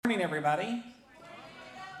morning, everybody.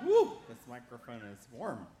 Woo, this microphone is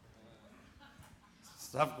warm.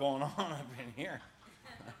 Stuff going on up in here.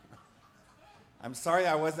 I'm sorry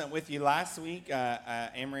I wasn't with you last week.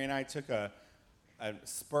 Amory and I took a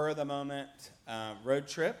spur-of-the-moment road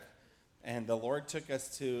trip, and the Lord took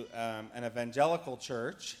us to an evangelical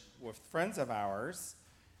church with friends of ours,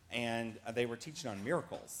 and they were teaching on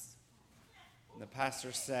miracles. And the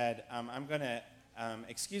pastor said, I'm going to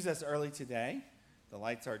excuse us early today. The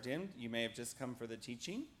lights are dimmed. You may have just come for the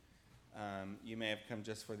teaching. You may have come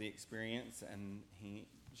just for the experience. And he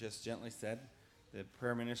just gently said, the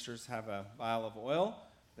prayer ministers have a vial of oil.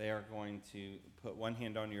 They are going to put one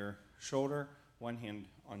hand on your shoulder, one hand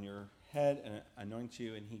on your head, and anoint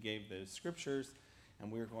you. And he gave those scriptures, and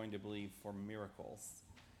we are going to believe for miracles.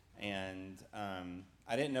 And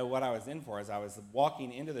I didn't know what I was in for. As I was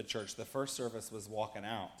walking into the church, the first service was walking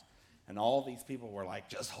out. And all these people were like,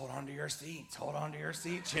 just hold on to your seats,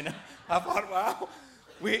 you know. I thought, wow.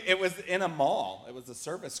 It was in a mall. It was a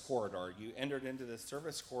service corridor. You entered into this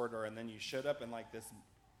service corridor, and then you showed up in like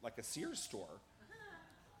a Sears store.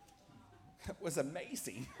 It was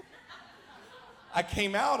amazing. I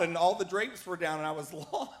came out, and all the drapes were down, and I was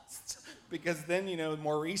lost. Because then, you know,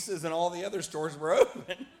 Maurice's and all the other stores were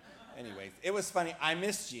open. Anyways, it was funny. I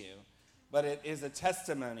missed you. But it is a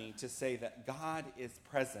testimony to say that God is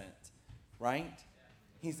present, right?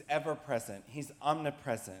 He's ever present. He's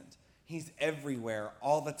omnipresent. He's everywhere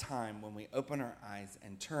all the time when we open our eyes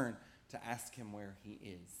and turn to ask him where he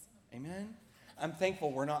is. Amen? I'm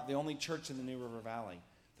thankful we're not the only church in the New River Valley.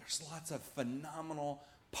 There's lots of phenomenal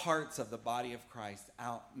parts of the body of Christ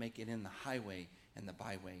out making it in the highway and the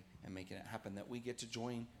byway and making it happen that we get to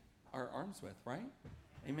join our arms with, right?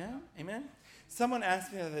 Amen? Amen? Someone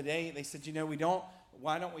asked me the other day, they said, you know,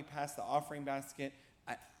 why don't we pass the offering basket?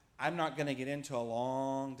 I'm not going to get into a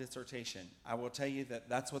long dissertation. I will tell you that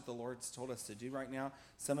that's what the Lord's told us to do right now.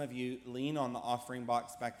 Some of you lean on the offering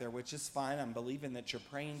box back there, which is fine. I'm believing that you're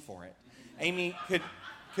praying for it. Amy,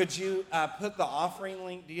 could you put the offering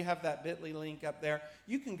link? Do you have that Bitly link up there?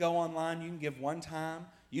 You can go online. You can give one time.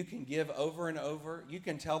 You can give over and over. You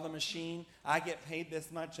can tell the machine, I get paid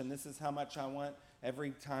this much, and this is how much I want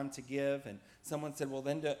every time to give. And someone said, well,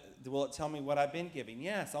 then will it tell me what I've been giving?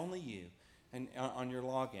 Yes, only you. And on your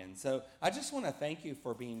login. So I just want to thank you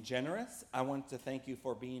for being generous. I want to thank you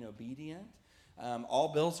for being obedient.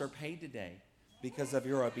 All bills are paid today because of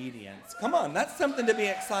your obedience. Come on, that's something to be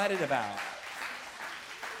excited about.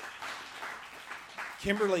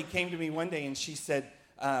 Kimberly came to me one day and she said,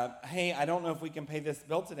 hey, I don't know if we can pay this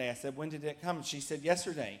bill today. I said, when did it come? She said,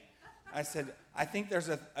 yesterday. I said, I think there's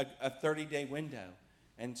a 30-day window.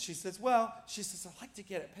 And she says, I'd like to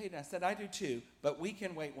get it paid. And I said, I do too, but we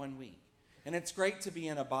can wait 1 week. And it's great to be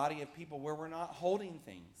in a body of people where we're not holding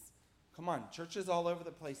things. Come on, churches all over the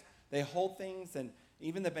place, they hold things, and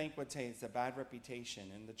even the banquet has a bad reputation,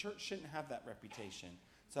 and the church shouldn't have that reputation.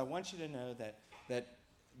 So I want you to know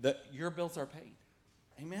that your bills are paid.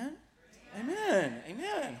 Amen? Amen.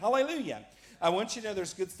 Amen. Hallelujah. I want you to know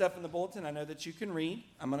there's good stuff in the bulletin. I know that you can read.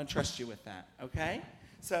 I'm going to trust you with that, okay?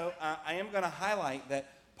 So I am going to highlight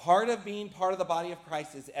that part of being part of the body of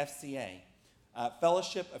Christ is FCA.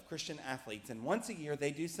 Fellowship of Christian Athletes. And once a year,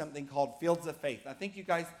 they do something called Fields of Faith. I think you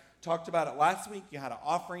guys talked about it last week. You had an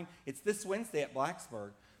offering. It's this Wednesday at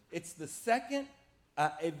Blacksburg. It's the second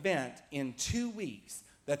event in 2 weeks.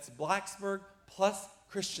 That's Blacksburg plus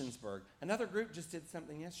Christiansburg. Another group just did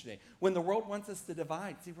something yesterday. When the world wants us to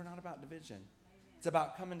divide, see, we're not about division. It's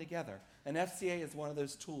about coming together. And FCA is one of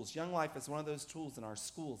those tools. Young Life is one of those tools in our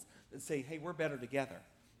schools that say, hey, we're better together.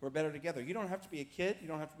 We're better together. You don't have to be a kid. You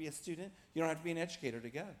don't have to be a student. You don't have to be an educator to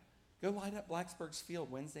go. Go light up Blacksburg's field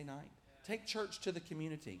Wednesday night. Take church to the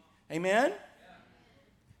community. Amen?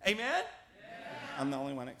 Yeah. Amen? Yeah. I'm the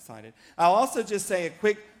only one excited. I'll also just say a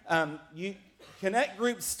quick, Connect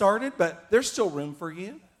group started, but there's still room for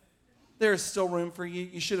you. There's still room for you.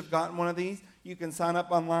 You should have gotten one of these. You can sign up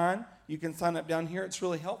online. You can sign up down here. It's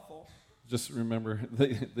really helpful. Just remember,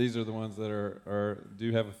 these are the ones that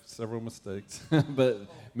do have several mistakes. But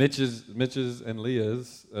Mitch's and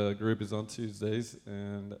Leah's group is on Tuesdays,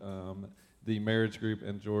 and the marriage group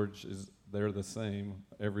and George they're the same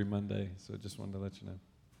every Monday. So just wanted to let you know.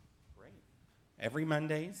 Great. Every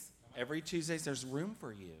Mondays, every Tuesdays, there's room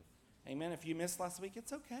for you. Amen. If you missed last week,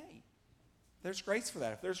 it's okay. There's grace for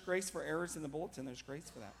that. If there's grace for errors in the bulletin, there's grace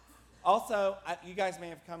for that. Also, you guys may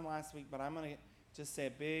have come last week, but I'm going to just say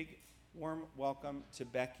a big warm welcome to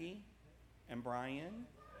Becky and Brian.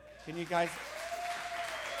 Can you guys,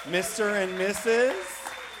 Mr. and Mrs.?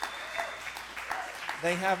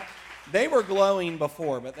 They were glowing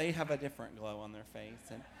before, but they have a different glow on their face.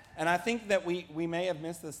 And And I think that we may have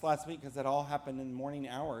missed this last week because it all happened in the morning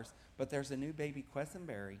hours, but there's a new baby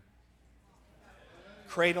Questenberry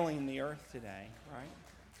cradling the earth today, right?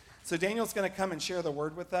 So Daniel's going to come and share the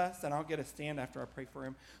word with us, and I'll get a stand after I pray for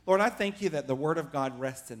him. Lord, I thank you that the word of God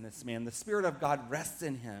rests in this man. The Spirit of God rests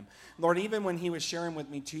in him. Lord, even when he was sharing with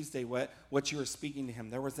me Tuesday what you were speaking to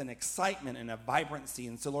him, there was an excitement and a vibrancy.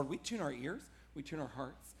 And so, Lord, we tune our ears, we tune our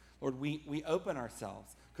hearts. Lord, we open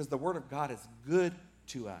ourselves because the word of God is good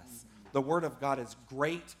to us. The word of God is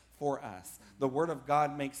great for us. The word of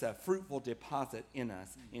God makes a fruitful deposit in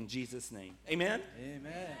us. In Jesus' name. Amen?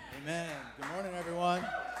 Amen. Amen. Good morning, everyone.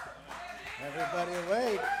 Everybody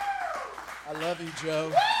awake. I love you,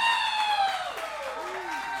 Joe.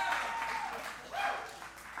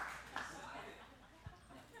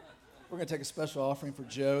 We're going to take a special offering for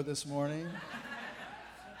Joe this morning.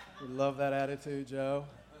 We love that attitude, Joe.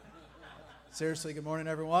 Seriously, good morning,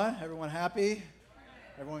 everyone. Everyone happy?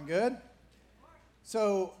 Everyone good?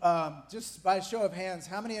 So, just by show of hands,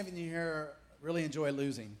 how many of you here really enjoy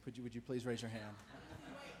losing? Would you please raise your hand?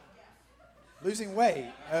 Losing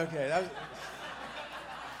weight. Okay,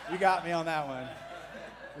 you got me on that one.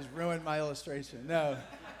 Just ruined my illustration. No.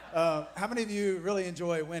 How many of you really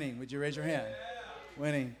enjoy winning? Would you raise your hand?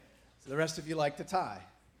 Winning. So the rest of you like to tie.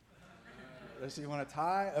 The rest of you want to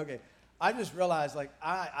tie? Okay. I just realized,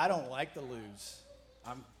 I don't like to lose.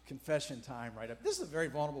 I'm confession time right up. This is a very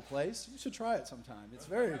vulnerable place. You should try it sometime. It's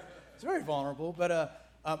very vulnerable. But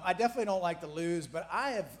I definitely don't like to lose. But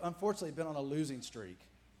I have unfortunately been on a losing streak.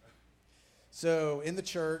 So in the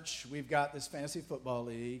church, we've got this fantasy football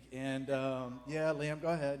league, and Liam, go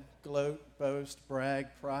ahead, gloat, boast, brag,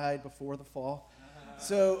 pride before the fall.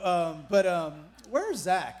 So, where's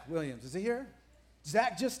Zach Williams? Is he here?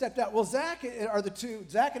 Zach just stepped out. Well, Zach and I are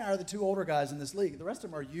the two older guys in this league. The rest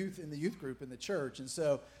of them are youth in the youth group in the church, and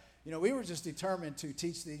so, we were just determined to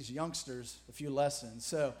teach these youngsters a few lessons.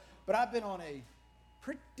 So, but I've been on a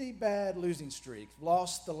pretty bad losing streak.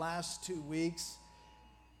 Lost the last 2 weeks.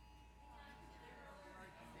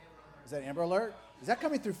 Is that Amber Alert? Is that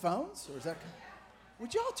coming through phones? Or is that?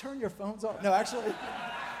 Would y'all turn your phones off? No, actually.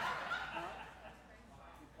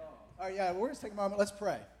 All right, we're going to take a moment. Let's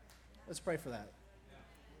pray. Let's pray for that.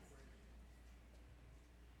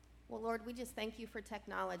 Well, Lord, we just thank you for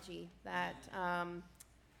technology that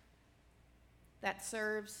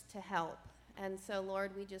serves to help. And so,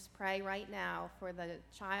 Lord, we just pray right now for the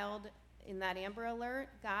child in that Amber Alert.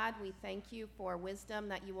 God, we thank you for wisdom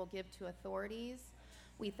that you will give to authorities.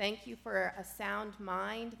 We thank you for a sound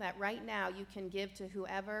mind that right now you can give to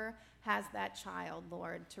whoever has that child,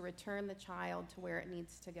 Lord, to return the child to where it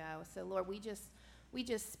needs to go. So, Lord, we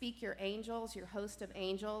just speak your angels, your host of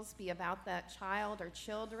angels, be about that child or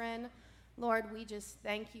children. Lord, we just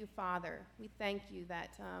thank you, Father. We thank you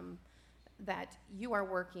that you are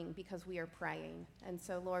working because we are praying. And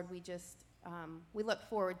so, Lord, we look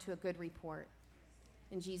forward to a good report.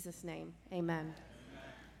 In Jesus' name, amen.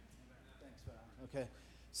 Thanks, Val. Okay.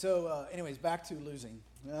 So, anyways, back to losing.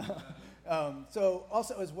 So,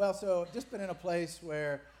 also as well, just been in a place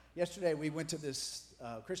where yesterday we went to this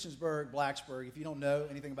Christiansburg, Blacksburg. If you don't know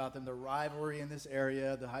anything about them, the rivalry in this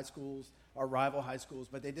area, the high schools are rival high schools.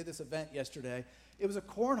 But they did this event yesterday. It was a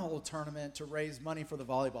cornhole tournament to raise money for the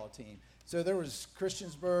volleyball team. So there was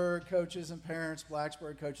Christiansburg coaches and parents,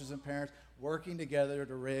 Blacksburg coaches and parents working together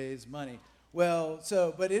to raise money. Well,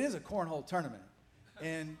 but it is a cornhole tournament.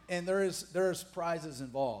 And there's prizes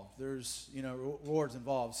involved. There's, rewards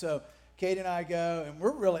involved. So Kate and I go,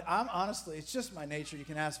 and I'm honestly, it's just my nature. You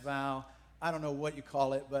can ask Val. I don't know what you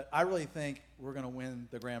call it, but I really think we're going to win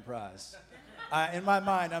the grand prize. In my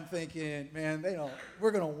mind, I'm thinking, man,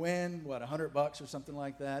 we're going to win, $100 or something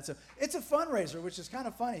like that. So it's a fundraiser, which is kind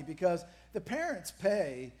of funny because the parents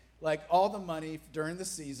pay all the money during the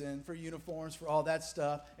season for uniforms, for all that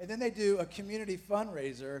stuff. And then they do a community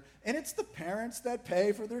fundraiser, and it's the parents that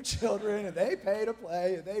pay for their children, and they pay to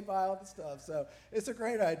play, and they buy all the stuff. So it's a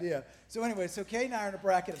great idea. So anyway, Kate and I are in a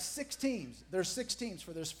bracket of 6 teams. There's 6 teams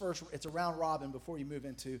for this it's a round robin before you move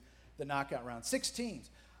into the knockout round. 6 teams.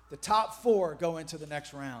 The top 4 go into the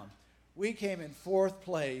next round. We came in 4th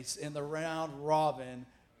place in the round robin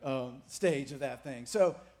stage of that thing.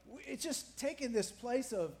 So it's just taking this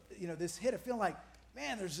place of, this hit of feeling like,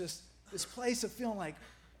 man, there's this place of feeling like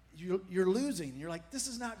you're losing. You're like, this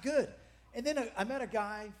is not good. And then I met a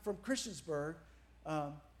guy from Christiansburg.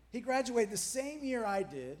 He graduated the same year I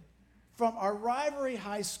did from our rivalry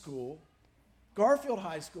high school, Garfield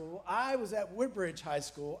High School. I was at Woodbridge High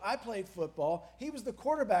School. I played football. He was the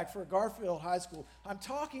quarterback for Garfield High School. I'm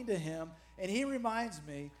talking to him, and he reminds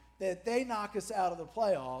me that they knock us out of the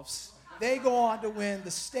playoffs They go on to win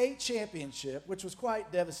the state championship, which was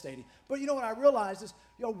quite devastating. But you know what I realized is,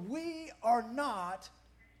 we are not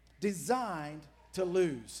designed to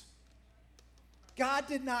lose. God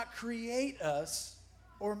did not create us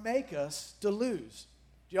or make us to lose.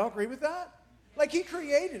 Do y'all agree with that? Like, he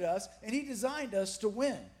created us and he designed us to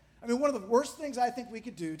win. I mean, one of the worst things I think we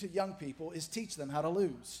could do to young people is teach them how to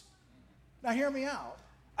lose. Now, hear me out.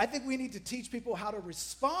 I think we need to teach people how to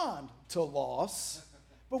respond to loss,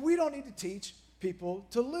 but we don't need to teach people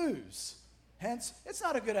to lose. Hence, it's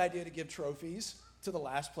not a good idea to give trophies to the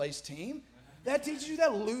last place team. That teaches you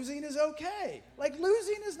that losing is okay. Like,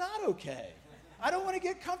 losing is not okay. I don't want to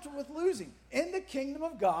get comfortable with losing. In the kingdom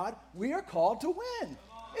of God, we are called to win.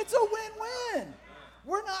 It's a win-win.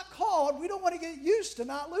 We're not called, we don't want to get used to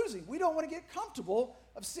not losing. We don't want to get comfortable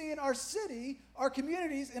of seeing our city, our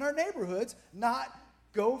communities, and our neighborhoods not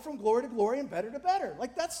go from glory to glory and better to better.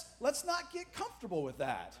 Like, let's not get comfortable with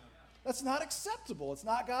that. That's not acceptable. It's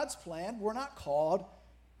not God's plan. We're not called.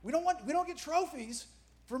 We don't get trophies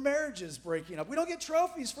for marriages breaking up. We don't get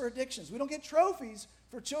trophies for addictions. We don't get trophies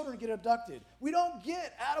for children to get abducted. We don't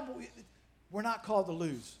get attaboy. We're not called to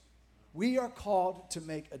lose. We are called to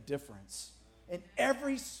make a difference in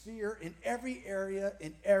every sphere, in every area,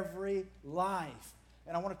 in every life.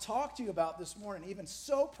 And I want to talk to you about this morning, even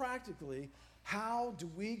so practically, how do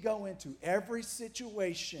we go into every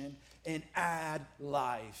situation and add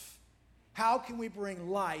life? How can we bring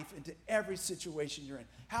life into every situation you're in?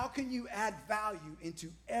 How can you add value into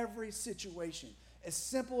every situation? As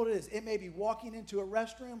simple as it is, it may be walking into a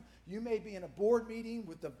restroom, you may be in a board meeting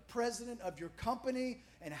with the president of your company,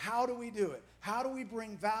 and how do we do it? How do we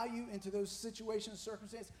bring value into those situations,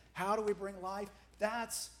 circumstances? How do we bring life?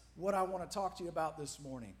 That's what I want to talk to you about this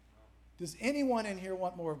morning. Does anyone in here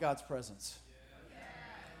want more of God's presence?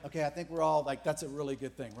 Okay, I think we're all like, that's a really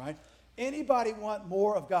good thing, right? Anybody want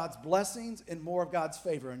more of God's blessings and more of God's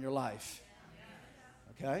favor in your life?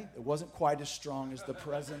 Okay, it wasn't quite as strong as the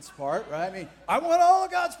presence part, right? I mean, I want all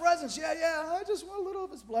of God's presence. Yeah, I just want a little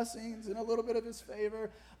of his blessings and a little bit of his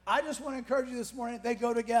favor. I just want to encourage you this morning, they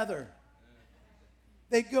go together.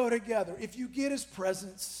 They go together. If you get his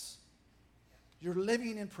presence, you're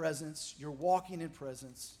living in presence, you're walking in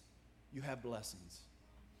presence, you have blessings.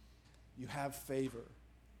 You have favor.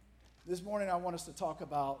 This morning I want us to talk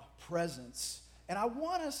about presence. And I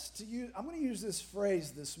want us to use, I'm going to use this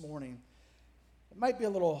phrase this morning. It might be a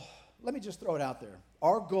little, let me just throw it out there.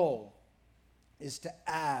 Our goal is to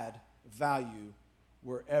add value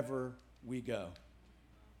wherever we go.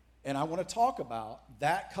 And I want to talk about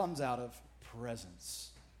that comes out of presence,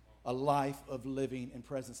 a life of living in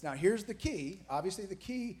presence. Now, here's the key. Obviously, the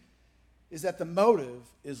key is that the motive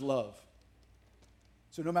is love.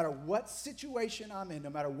 So no matter what situation I'm in, no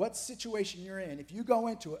matter what situation you're in, if you go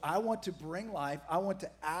into it, I want to bring life, I want to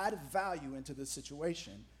add value into this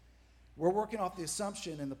situation. We're working off the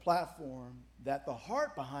assumption in the platform that the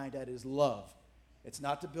heart behind that is love. It's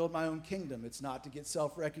not to build my own kingdom. It's not to get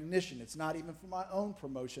self-recognition. It's not even for my own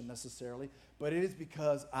promotion necessarily, but it is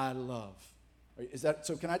because I love. Is that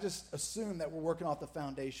so? Can I just assume that we're working off the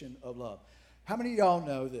foundation of love? How many of y'all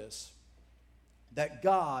know this? That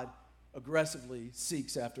God aggressively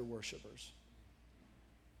seeks after worshipers.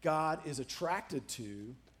 God is attracted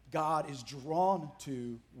to, God is drawn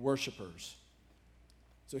to worshipers.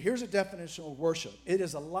 So here's a definition of worship. It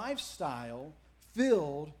is a lifestyle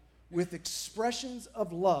filled with expressions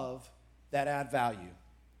of love that add value.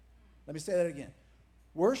 Let me say that again.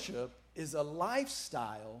 Worship is a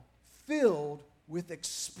lifestyle filled with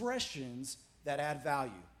expressions that add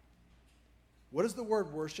value. What does the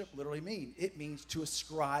word worship literally mean? It means to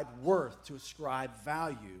ascribe worth, to ascribe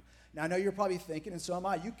value. Now, I know you're probably thinking, and so am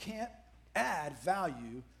I, you can't add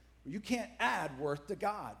value, you can't add worth to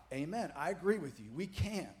God. Amen. I agree with you. We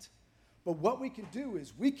can't. But what we can do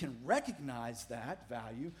is we can recognize that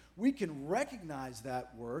value, we can recognize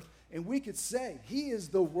that worth, and we could say, he is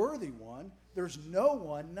the worthy one. There's no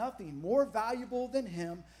one, nothing more valuable than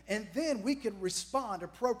him, and then we can respond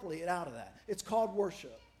appropriately out of that. It's called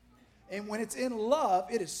worship. And when it's in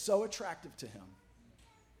love, it is so attractive to him.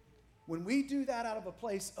 When we do that out of a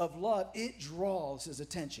place of love, it draws his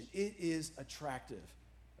attention. It is attractive.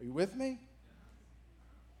 Are you with me?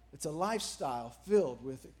 It's a lifestyle filled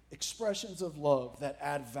with expressions of love that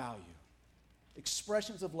add value.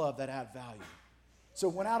 Expressions of love that add value. So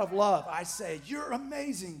when out of love, I say, you're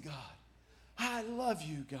amazing, God. I love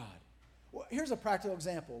you, God. Well, here's a practical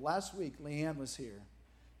example. Last week, Leanne was here.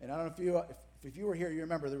 And I don't know if you were here, you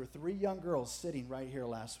remember there were 3 young girls sitting right here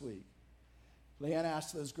last week. Leanne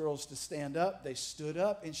asked those girls to stand up. They stood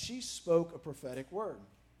up, and she spoke a prophetic word.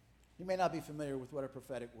 You may not be familiar with what a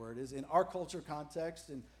prophetic word is. In our culture context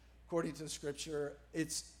and according to the scripture,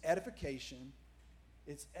 it's edification,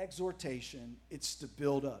 it's exhortation, it's to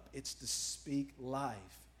build up, it's to speak life.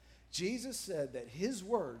 Jesus said that his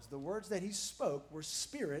words, the words that he spoke, were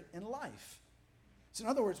spirit and life. So in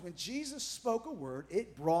other words, when Jesus spoke a word,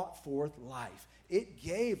 it brought forth life. It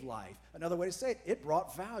gave life. Another way to say it, it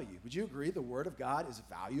brought value. Would you agree the word of God is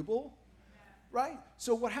valuable? Right?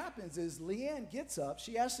 So what happens is Leanne gets up,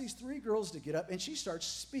 she asks these 3 girls to get up, and she starts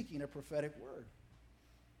speaking a prophetic word.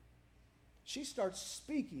 She starts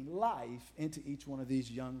speaking life into each one of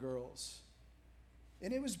these young girls.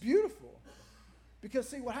 And it was beautiful. Because,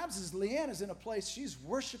 see, what happens is Leanne is in a place, she's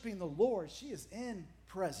worshiping the Lord. She is in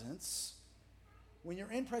presence. When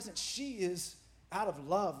you're in presence, she is, out of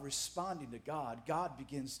love, responding to God. God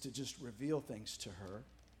begins to just reveal things to her,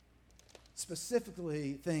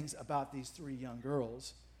 specifically things about these 3 young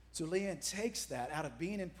girls. So Leanne takes that out of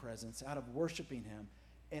being in presence, out of worshiping him,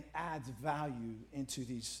 and adds value into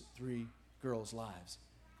these 3 girls' lives.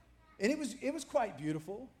 And it was quite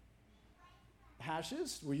beautiful.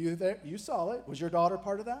 Hashes, were you there? You saw it. Was your daughter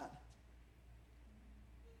part of that?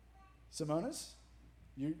 Simona's?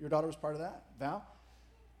 Your daughter was part of that? Val?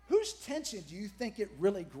 Whose tension do you think it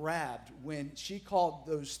really grabbed when she called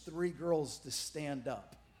those 3 girls to stand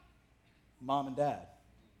up? Mom and dad,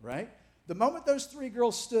 right? The moment those 3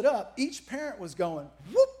 girls stood up, each parent was going,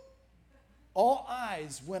 whoop! All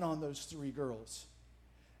eyes went on those 3 girls.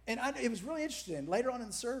 And it was really interesting. Later on in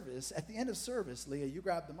the service, at the end of service, Leah, you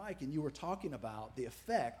grabbed the mic and you were talking about the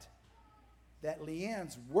effect that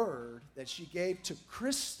Leanne's word that she gave to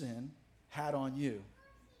Kristen had on you.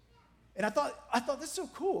 And I thought this is so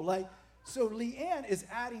cool. Like, so Leanne is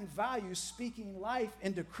adding value, speaking life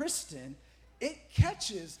into Kristen. It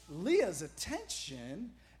catches Leah's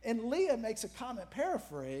attention, and Leah makes a comment,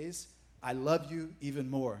 paraphrase, I love you even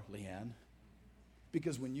more, Leanne.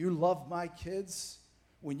 Because when you love my kids,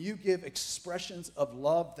 when you give expressions of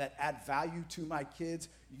love that add value to my kids,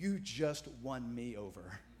 you just won me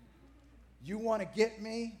over. You want to get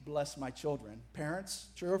me? Bless my children. Parents,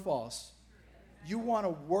 true or false? You want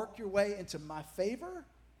to work your way into my favor?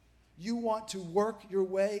 You want to work your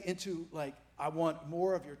way into, like, I want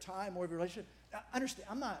more of your time, more of your relationship? Now, understand,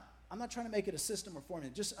 I'm not trying to make it a system or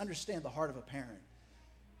formula. Just understand the heart of a parent.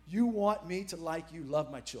 You want me to, like you,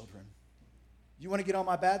 love my children. You want to get on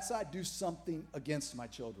my bad side? Do something against my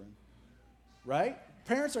children. Right?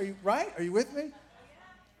 Parents, are you right? Are you with me?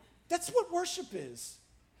 That's what worship is.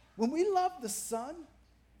 When we love the Son,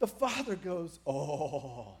 the Father goes,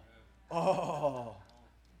 oh,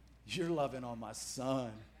 you're loving on my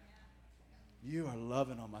Son. You are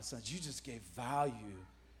loving on my Son. You just gave value.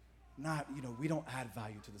 Not, we don't add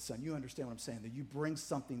value to the Son. You understand what I'm saying? That you bring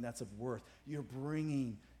something that's of worth. You're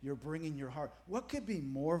bringing your heart. What could be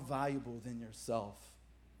more valuable than yourself?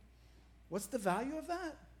 What's the value of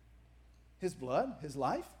that? His blood, his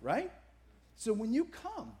life, right? So when you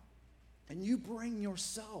come and you bring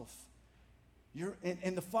yourself,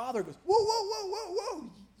 and the Father goes, whoa,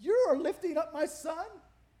 you are lifting up my Son?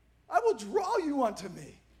 I will draw you unto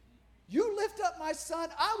me. You lift up my Son,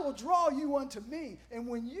 I will draw you unto me. And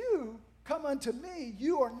when you come unto me,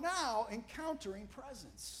 you are now encountering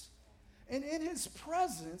presence. And in his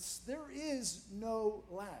presence, there is no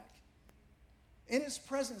lack. In his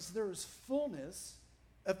presence, there is fullness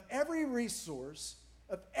of every resource,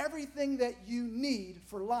 of everything that you need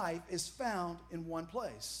for life is found in one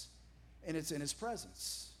place. And it's in his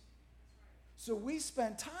presence. So we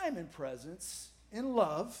spend time in presence, in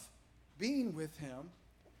love, being with him.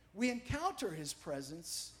 We encounter his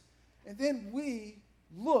presence, and then we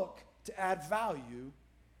look to add value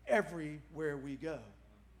everywhere we go.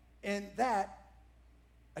 And that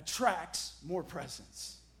attracts more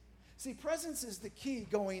presence. See, presence is the key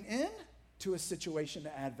going in to a situation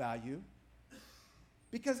to add value.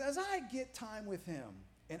 Because as I get time with him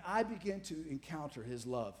and I begin to encounter his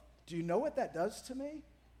love, do you know what that does to me?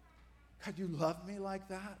 God, you love me like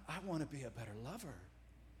that? I want to be a better lover.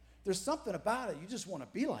 There's something about it. You just want to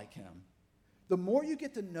be like him. The more you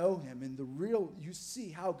get to know him and you see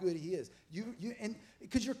how good he is. And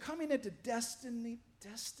because you're coming into destined,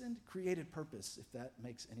 created purpose, if that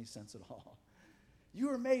makes any sense at all.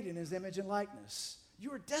 You are made in his image and likeness.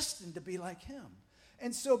 You are destined to be like him.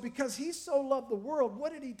 And so because he so loved the world,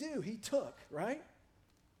 what did he do? He took, right?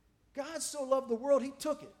 God so loved the world, he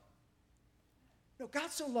took it. No,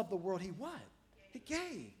 God so loved the world, he what? He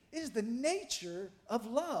gave. It is the nature of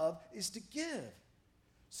love is to give.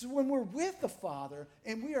 So when we're with the Father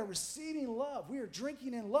and we are receiving love, we are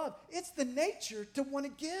drinking in love, it's the nature to want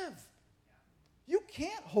to give. You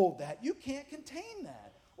can't hold that. You can't contain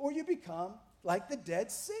that. Or you become like the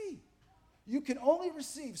Dead Sea. You can only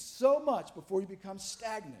receive so much before you become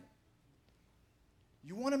stagnant.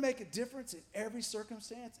 You want to make a difference in every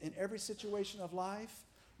circumstance, in every situation of life?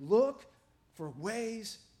 Look for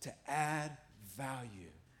ways to add value.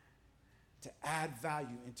 To add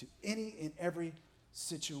value into any and every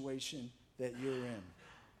situation that you're in.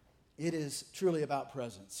 It is truly about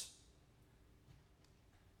presence.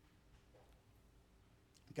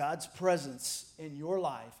 God's presence in your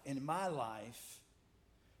life, in my life,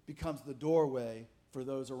 becomes the doorway for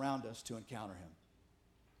those around us to encounter him.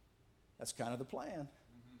 That's kind of the plan.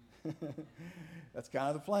 That's kind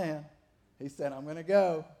of the plan. He said, I'm going to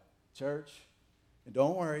go, church, and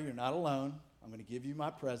don't worry, you're not alone. I'm going to give you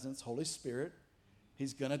my presence, Holy Spirit.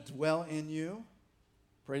 He's going to dwell in you.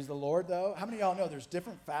 Praise the Lord, though. How many of y'all know there's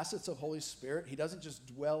different facets of Holy Spirit? He doesn't just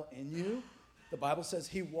dwell in you. The Bible says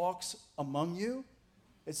he walks among you.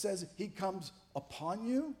 It says he comes upon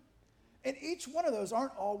you. And each one of those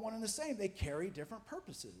aren't all one and the same. They carry different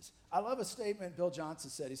purposes. I love a statement Bill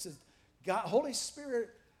Johnson said. He says, God, Holy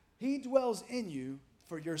Spirit, he dwells in you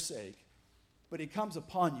for your sake, but he comes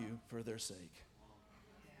upon you for their sake.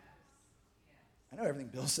 I know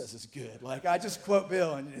everything Bill says is good. Like, I just quote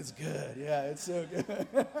Bill, and it's good. Yeah, it's so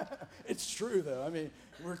good. It's true, though. I mean,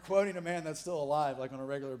 we're quoting a man that's still alive, like, on a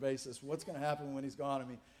regular basis. What's going to happen when he's gone? I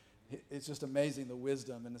mean, it's just amazing, the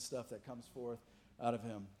wisdom and the stuff that comes forth out of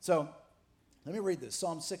him. So, let me read this.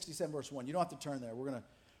 Psalm 67, verse 1. You don't have to turn there.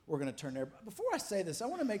 We're going to turn there. But before I say this, I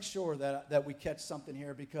want to make sure that we catch something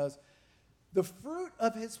here, because the fruit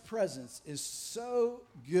of his presence is so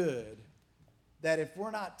good that if we're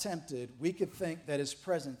not tempted, we could think that his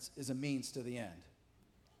presence is a means to the end.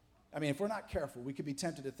 I mean, if we're not careful, we could be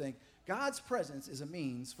tempted to think God's presence is a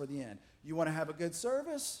means for the end. You want to have a good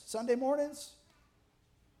service Sunday mornings?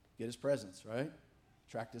 Get his presence, right?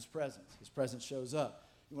 Attract his presence. His presence shows up.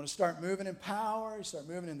 You want to start moving in power, you start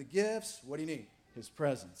moving in the gifts, what do you need? His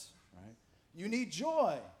presence, right? You need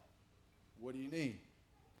joy. What do you need?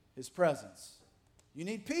 His presence. You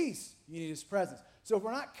need peace. You need his presence. So if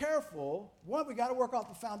we're not careful, one, we got to work off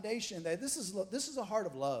the foundation that this is a heart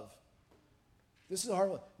of love. This is a heart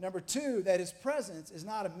of love. Number two, that his presence is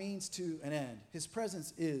not a means to an end. His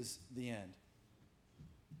presence is the end.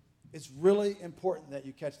 It's really important that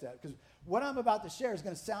you catch that, because what I'm about to share is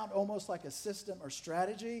going to sound almost like a system or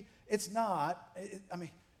strategy. It's not.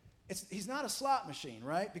 He's not a slot machine,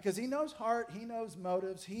 right? Because he knows heart, he knows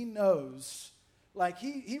motives, he knows, like,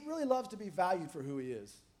 he really loves to be valued for who he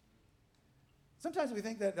is. Sometimes we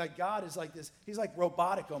think that God is like this, he's like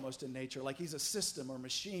robotic almost in nature, like he's a system or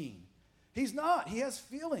machine. He's not. He has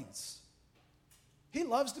feelings. He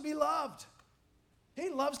loves to be loved. He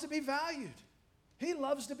loves to be valued. He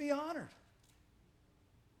loves to be honored.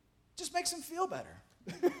 Just makes him feel better.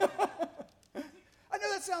 I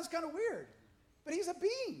know that sounds kind of weird, but he's a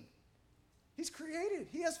being. He's created.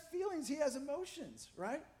 He has feelings. He has emotions,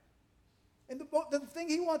 right? And the thing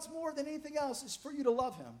he wants more than anything else is for you to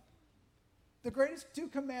love him. The greatest two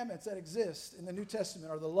commandments that exist in the New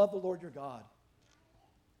Testament are to love the Lord your God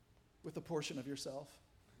with a portion of yourself.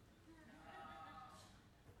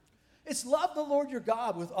 It's love the Lord your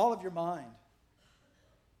God with all of your mind,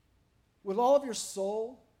 with all of your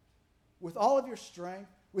soul, with all of your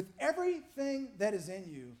strength, with everything that is in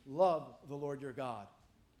you. Love the Lord your God.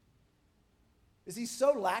 Is he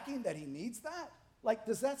so lacking that he needs that? Like,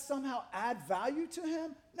 does that somehow add value to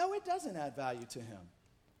him? No, it doesn't add value to him.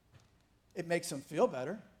 It makes him feel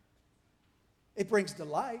better. It brings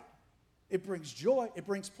delight. It brings joy. It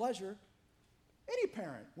brings pleasure. Any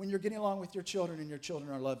parent, when you're getting along with your children and your children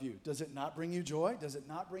are love you, does it not bring you joy? Does it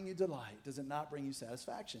not bring you delight? Does it not bring you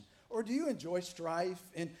satisfaction? Or do you enjoy strife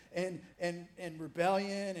and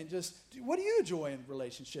rebellion and just, what do you enjoy in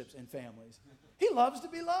relationships and families? He loves to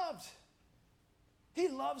be loved. He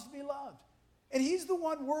loves to be loved. And he's the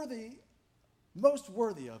one most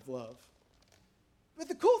worthy of love. But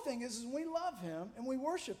the cool thing is when we love him and we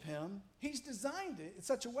worship him, he's designed it in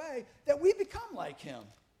such a way that we become like him.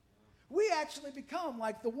 We actually become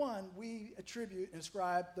like the one we attribute and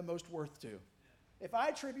ascribe the most worth to. If I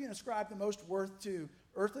attribute and ascribe the most worth to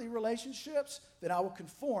earthly relationships, then I will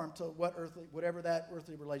conform to whatever that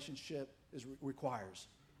earthly relationship requires.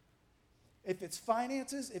 If it's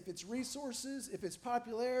finances, if it's resources, if it's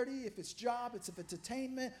popularity, if it's job, if it's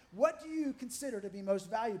attainment, what do you consider to be most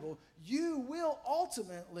valuable? You will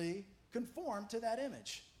ultimately conform to that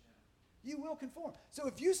image. You will conform. So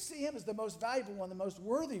if you see him as the most valuable one, the most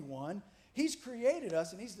worthy one, he's created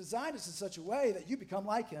us and he's designed us in such a way that you become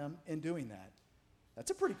like him in doing that. That's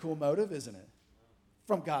a pretty cool motive, isn't it?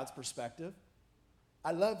 From God's perspective.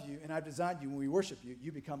 I love you and I've designed you. When we worship you,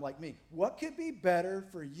 you become like me. What could be better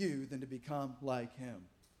for you than to become like him?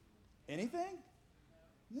 Anything?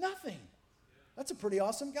 Nothing. That's a pretty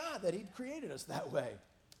awesome God that he created us that way,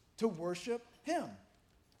 to worship him.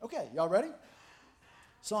 Okay, y'all ready?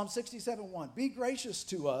 Psalm 67:1. Be gracious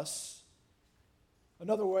to us.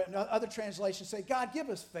 Another word, other translations say, God, give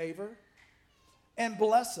us favor and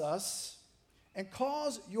bless us and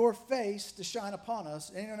cause your face to shine upon us.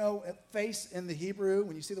 And you know, face in the Hebrew,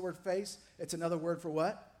 when you see the word face, it's another word for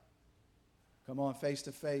what? Come on, face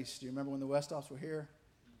to face. Do you remember when the Westoffs were here?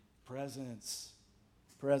 Presence.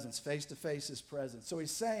 Presence. Face to face is presence. So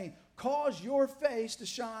he's saying, cause your face to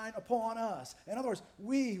shine upon us. In other words,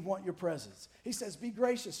 we want your presence. He says, be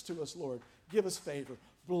gracious to us, Lord. Give us favor.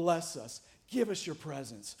 Bless us. Give us your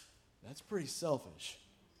presence. That's pretty selfish.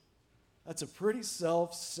 That's a pretty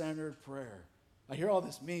self-centered prayer. I hear all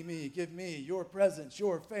this, me, give me your presence,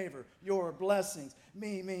 your favor, your blessings,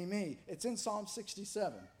 me. It's in Psalm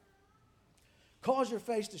 67. Cause your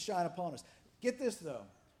face to shine upon us. Get this, though,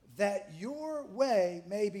 that your way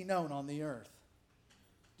may be known on the earth.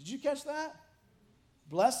 Did you catch that?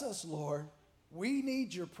 Bless us, Lord. We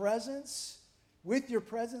need your presence. With your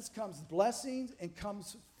presence comes blessings and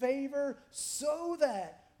comes favor so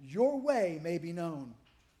that your way may be known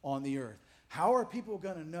on the earth. How are people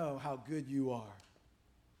going to know how good you are?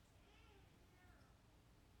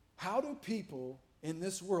 How do people in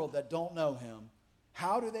this world that don't know him,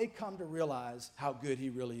 how do they come to realize how good he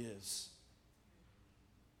really is?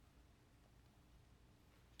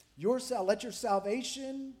 Let your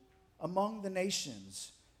salvation among the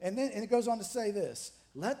nations. And it goes on to say this,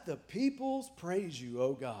 let the peoples praise you,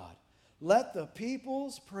 O God. Let the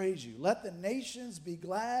peoples praise you. Let the nations be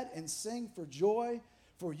glad and sing for joy,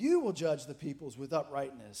 for you will judge the peoples with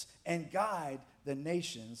uprightness and guide the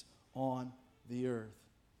nations on the earth.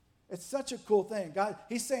 It's such a cool thing. God,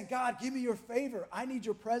 he's saying, God, give me your favor. I need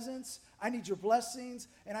your presence. I need your blessings.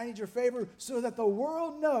 And I need your favor so that the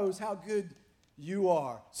world knows how good you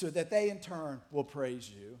are, so that they in turn will praise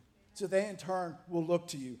you. So they in turn will look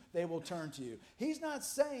to you. They will turn to you. He's not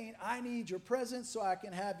saying, I need your presence so I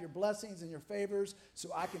can have your blessings and your favors so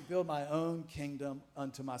I can build my own kingdom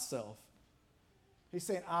unto myself. He's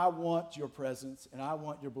saying, I want your presence and I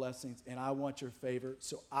want your blessings and I want your favor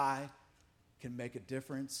so I can make a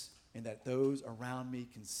difference and that those around me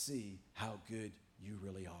can see how good you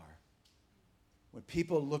really are. When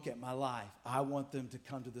people look at my life, I want them to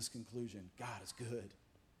come to this conclusion, God is good.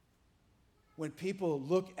 When people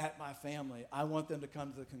look at my family, I want them to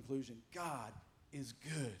come to the conclusion, God is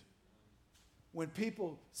good. When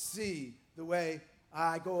people see the way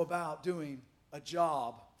I go about doing a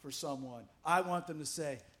job for someone, I want them to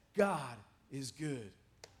say, God is good.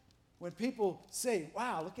 When people say,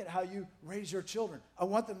 wow, look at how you raise your children, I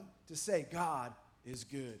want them to say, God is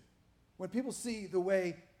good. When people see the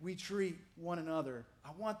way we treat one another, I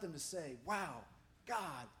want them to say, wow,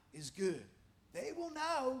 God is good. They will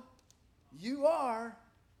know you are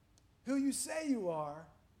who you say you are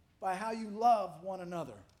by how you love one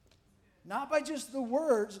another, not by just the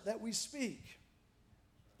words that we speak.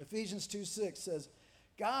 Ephesians 2:6 says,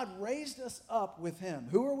 God raised us up with him.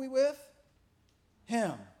 Who are we with?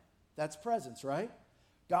 Him. That's presence, right?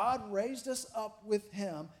 God raised us up with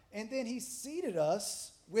him, and then he seated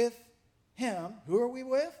us with him. Who are we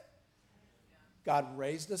with? God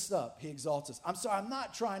raised us up. He exalts us. I'm sorry, I'm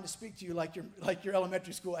not trying to speak to you like your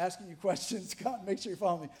elementary school, asking you questions. God, make sure you're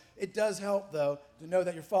following me. It does help, though, to know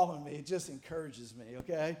that you're following me. It just encourages me,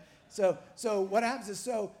 okay? So what happens is,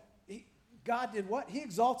 God did what? He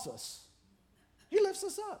exalts us. He lifts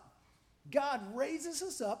us up. God raises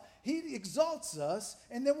us up. He exalts us.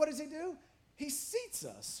 And then what does he do? He seats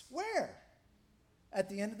us. Where? At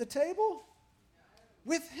the end of the table?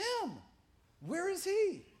 With him. Where is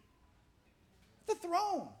he? The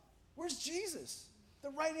throne. Where's Jesus?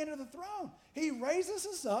 The right end of the throne. He raises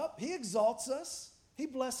us up. He exalts us. He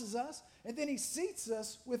blesses us. And then he seats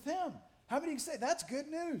us with him. How many can say that's good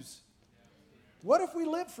news? What if we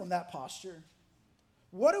lived from that posture?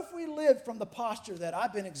 What if we lived from the posture that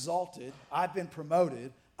I've been exalted, I've been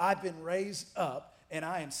promoted, I've been raised up, and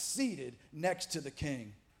I am seated next to the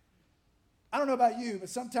King? I don't know about you, but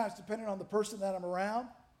sometimes depending on the person that I'm around,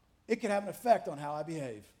 it can have an effect on how I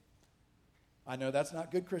behave. I know that's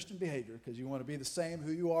not good Christian behavior because you want to be the same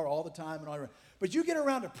who you are all the time and all around. But you get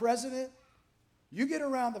around a president, you get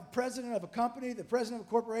around the president of a company, the president of a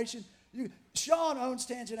corporation. Sean owns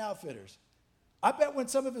Tangent Outfitters. I bet when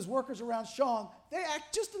some of his workers around Sean, they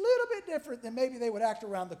act just a little bit different than maybe they would act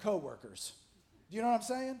around the coworkers. Do you know what I'm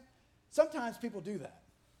saying? Sometimes people do that.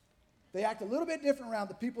 They act a little bit different around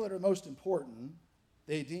the people that are most important,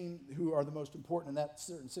 they deem who are the most important in that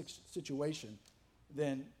certain situation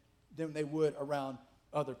than they would around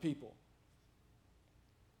other people.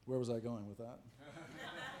 Where was I going with that?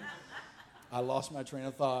 I lost my train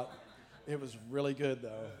of thought. It was really good,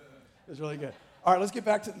 though. It was really good. All right, let's get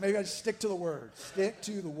back to, maybe I just stick to the word. Stick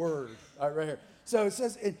to the word. All right, right here. So it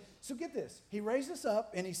says, so get this. He raised us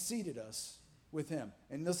up and he seated us with him.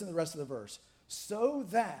 And listen to the rest of the verse. So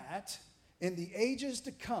that in the ages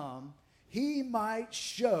to come, he might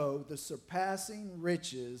show the surpassing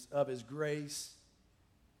riches of his grace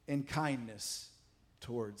and kindness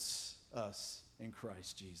towards us in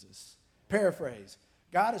Christ Jesus. Paraphrase,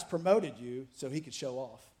 God has promoted you so he could show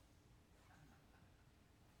off.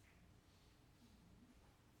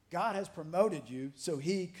 God has promoted you so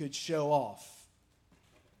he could show off.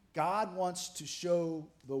 God wants to show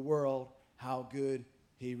the world how good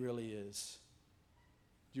he really is.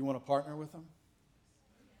 Do you want to partner with him?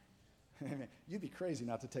 You'd be crazy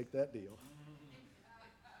not to take that deal.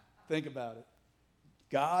 Think about it.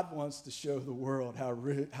 God wants to show the world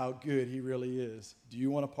how good he really is. Do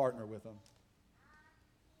you want to partner with him?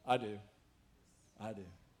 I do. I do.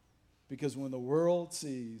 Because when the world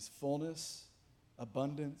sees fullness,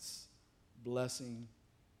 abundance, blessing,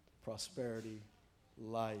 prosperity,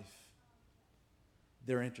 life,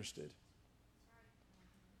 they're interested.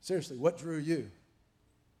 Seriously, what drew you?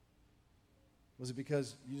 Was it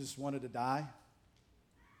because you just wanted to die?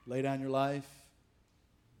 Lay down your life?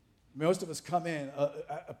 Most of us come in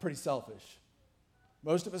pretty selfish.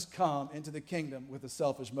 Most of us come into the kingdom with a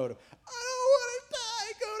selfish motive. I don't want to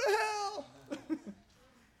die, go to hell.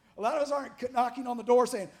 A lot of us aren't knocking on the door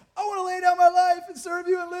saying, I want to lay down my life and serve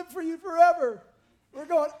you and live for you forever. We're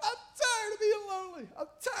going, I'm tired of being lonely. I'm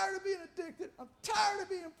tired of being addicted. I'm tired of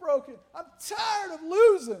being broken. I'm tired of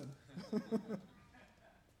losing.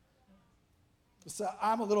 So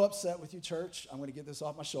I'm a little upset with you, church. I'm going to get this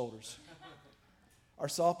off my shoulders. Our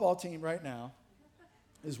softball team right now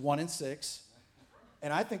is 1-6,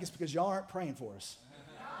 and I think it's because y'all aren't praying for us.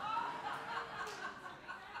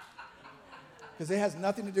 Because it has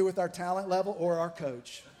nothing to do with our talent level or our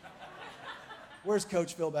coach. Where's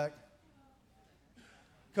Coach Philbeck?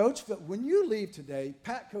 Coach, when you leave today,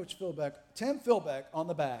 pat Coach Philbeck, Tim Philbeck on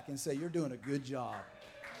the back and say, you're doing a good job.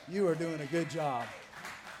 You are doing a good job.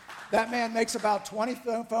 That man makes about 20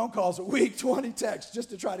 phone calls a week, 20 texts, just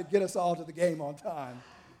to try to get us all to the game on time.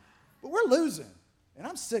 But we're losing, and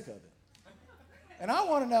I'm sick of it. And I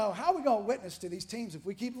want to know, how are we going to witness to these teams if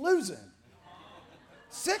we keep losing?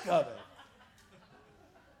 Sick of it.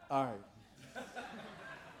 All right.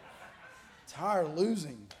 Tired of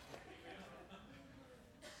losing.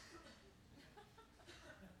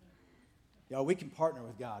 Y'all, we can partner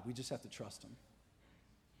with God. We just have to trust him.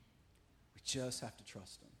 We just have to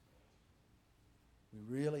trust him. We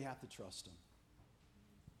really have to trust him.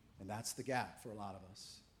 And that's the gap for a lot of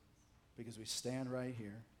us. Because we stand right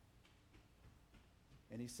here.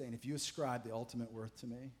 And he's saying, if you ascribe the ultimate worth to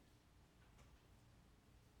me,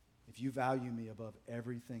 if you value me above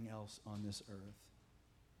everything else on this earth,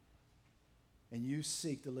 and you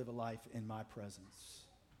seek to live a life in my presence,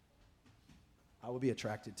 I will be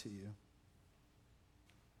attracted to you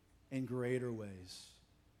in greater ways.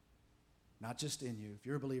 Not just in you. If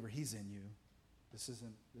you're a believer, he's in you. This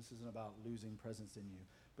isn't about losing presence in you.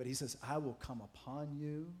 But he says, I will come upon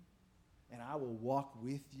you, and I will walk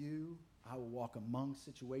with you. I will walk among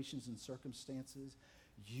situations and circumstances.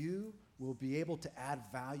 You will be able to add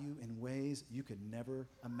value in ways you could never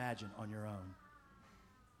imagine on your own.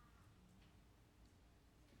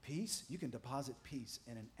 Peace, you can deposit peace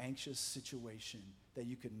in an anxious situation that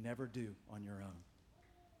you could never do on your own.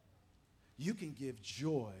 You can give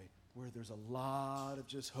joy where there's a lot of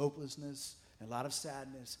just hopelessness and a lot of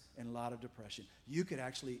sadness and a lot of depression. You could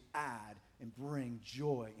actually add and bring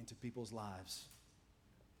joy into people's lives.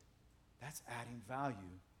 That's adding value.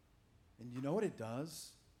 And you know what it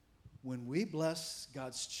does? When we bless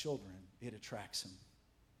God's children, it attracts him.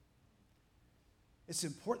 It's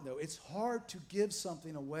important, though. It's hard to give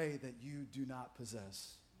something away that you do not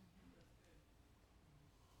possess.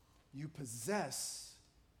 You possess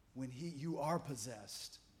when you are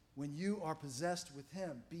possessed. When you are possessed with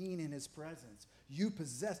him, being in his presence, you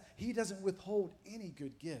possess. He doesn't withhold any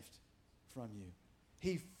good gift from you.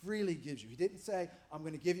 He freely gives you. He didn't say, I'm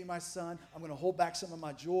going to give you my son. I'm going to hold back some of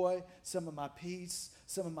my joy, some of my peace,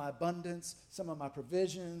 some of my abundance, some of my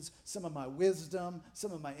provisions, some of my wisdom,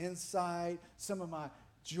 some of my insight, some of my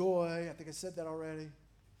joy. I think I said that already.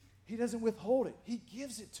 He doesn't withhold it. He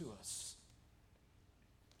gives it to us.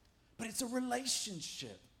 But it's a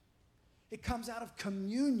relationship. It comes out of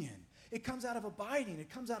communion. It comes out of abiding. It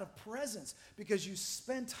comes out of presence because you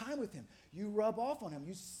spend time with him. You rub off on him.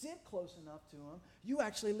 You sit close enough to him. You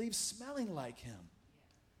actually leave smelling like him.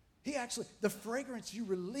 The fragrance you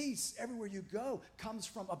release everywhere you go comes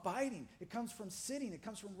from abiding. It comes from sitting. It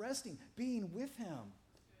comes from resting, being with him.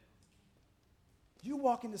 You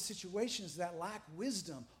walk into situations that lack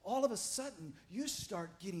wisdom, all of a sudden you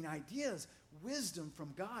start getting ideas, wisdom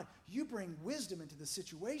from God. You bring wisdom into the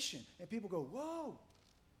situation, and people go, whoa,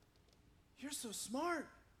 you're so smart.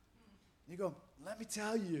 You go, let me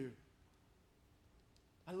tell you.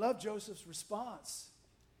 I love Joseph's response.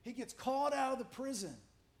 He gets called out of the prison.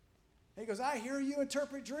 He goes, I hear you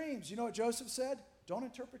interpret dreams. You know what Joseph said? Don't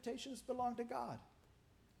interpretations belong to God?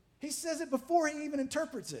 He says it before he even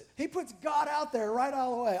interprets it. He puts God out there right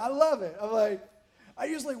all the way. I love it. I'm like, I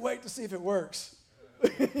usually wait to see if it works.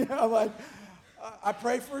 I'm like, I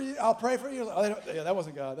pray for you. I'll pray for you. Oh, yeah, that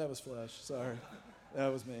wasn't God. That was flesh. Sorry.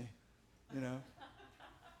 That was me.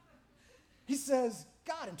 He says,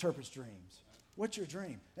 God interprets dreams. What's your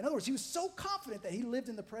dream? In other words, he was so confident that he lived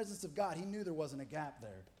in the presence of God, he knew there wasn't a gap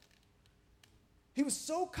there. He was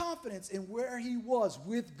so confident in where he was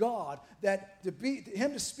with God that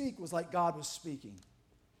him to speak was like God was speaking.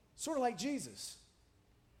 Sort of like Jesus.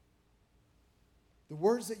 The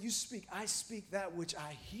words that you speak, I speak that which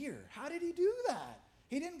I hear. How did he do that?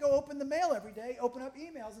 He didn't go open the mail every day, open up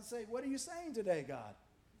emails and say, what are you saying today, God?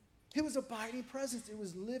 It was abiding presence. It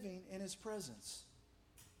was living in his presence.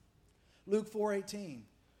 Luke 4:18,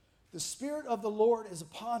 the Spirit of the Lord is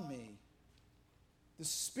upon me. The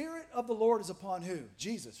Spirit of the Lord is upon who?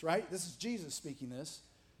 Jesus, right? This is Jesus speaking this.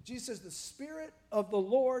 Jesus says, the Spirit of the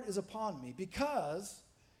Lord is upon me because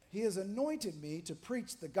he has anointed me to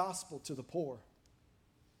preach the gospel to the poor.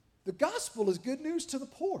 The gospel is good news to the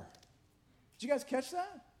poor. Did you guys catch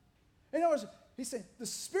that? In other words, he's saying, the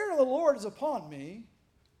Spirit of the Lord is upon me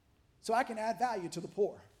so I can add value to the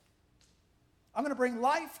poor. I'm going to bring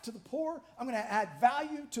life to the poor. I'm going to add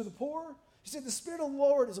value to the poor. He said, the Spirit of the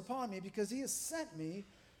Lord is upon me because he has sent me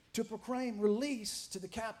to proclaim release to the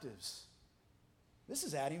captives. This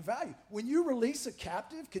is adding value. When you release a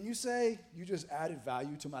captive, can you say, you just added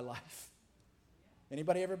value to my life?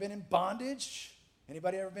 Anybody ever been in bondage?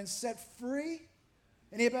 Anybody ever been set free?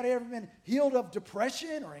 Anybody ever been healed of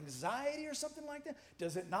depression or anxiety or something like that?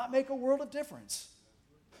 Does it not make a world of difference?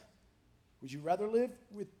 Would you rather live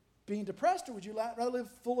with being depressed or would you rather live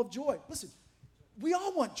full of joy? Listen, we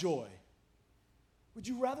all want joy. Would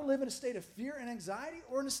you rather live in a state of fear and anxiety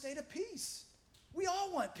or in a state of peace? We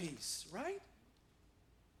all want peace, right?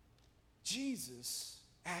 Jesus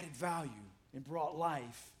added value and brought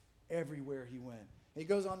life everywhere he went. He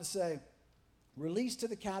goes on to say, release to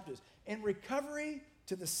the captives and recovery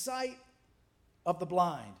to the sight of the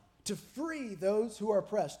blind, to free those who are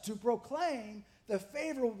oppressed, to proclaim the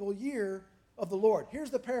favorable year of the Lord. Here's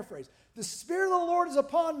the paraphrase. The Spirit of the Lord is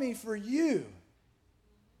upon me for you.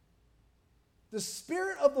 The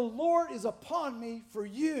Spirit of the Lord is upon me for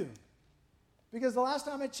you. Because the last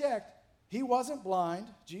time I checked, he wasn't blind.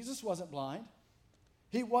 Jesus wasn't blind.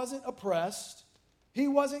 He wasn't oppressed. He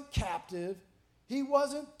wasn't captive. He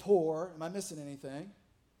wasn't poor. Am I missing anything?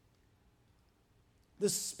 The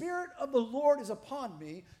Spirit of the Lord is upon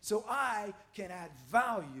me so I can add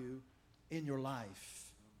value in your life.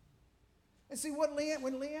 And see, when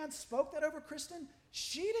Leanne spoke that over Kristen,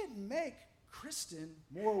 she didn't make Kristen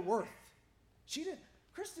more worth.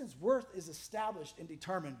 Kristen's worth is established and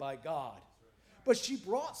determined by God. But she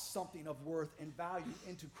brought something of worth and value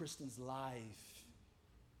into Kristen's life.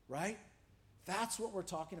 Right? That's what we're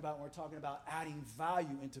talking about when we're talking about adding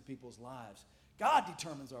value into people's lives. God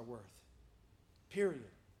determines our worth. Period.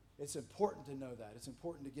 It's important to know that. It's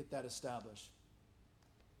important to get that established.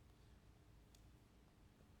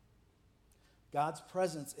 God's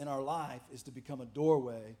presence in our life is to become a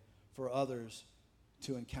doorway for others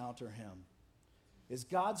to encounter him. Is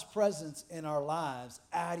God's presence in our lives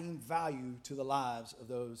adding value to the lives of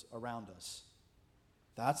those around us?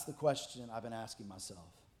 That's the question I've been asking myself.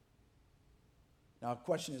 Now, the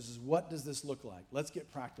question is what does this look like? Let's get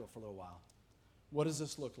practical for a little while. What does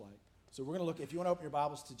this look like? So we're going to look, if you want to open your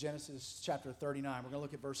Bibles to Genesis chapter 39, we're going to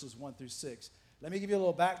look at verses 1 through 6. Let me give you a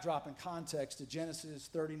little backdrop and context to Genesis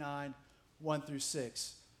 39, 1 through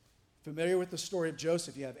 6. Familiar with the story of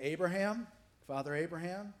Joseph? You have Abraham, Father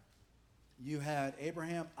Abraham. You had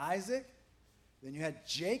Abraham, Isaac. Then you had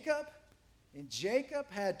Jacob. And Jacob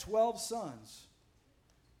had 12 sons.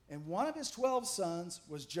 And one of his 12 sons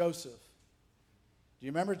was Joseph. Do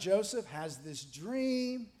you remember Joseph has this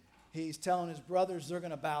dream? He's telling his brothers they're going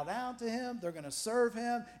to bow down to him. They're going to serve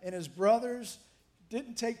him. And his brothers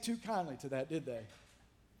didn't take too kindly to that, did they?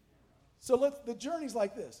 So the journey's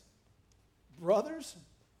like this. Brothers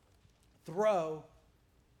throw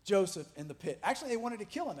Joseph in the pit. Actually, they wanted to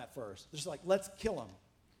kill him at first. They're just like, let's kill him.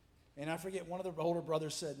 And I forget, one of the older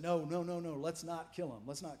brothers said, no, let's not kill him.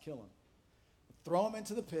 Let's not kill him. Throw him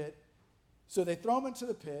into the pit. So they throw him into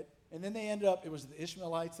the pit, and then they end up, it was the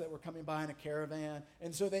Ishmaelites that were coming by in a caravan.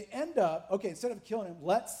 And so they end up, okay, instead of killing him,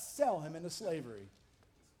 let's sell him into slavery.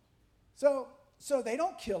 So they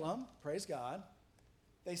don't kill him, praise God.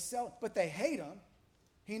 They sell, but they hate him.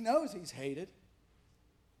 He knows he's hated.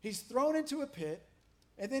 He's thrown into a pit,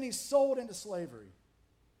 and then he's sold into slavery.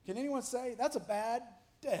 Can anyone say that's a bad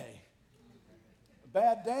day? A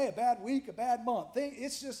bad day, a bad week, a bad month.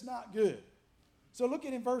 It's just not good. So look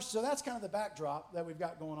at in verse, so that's kind of the backdrop that we've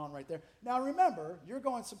got going on right there. Now remember, you're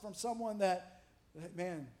going from someone that,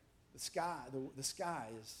 man, the sky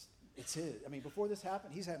is, it's his. I mean, before this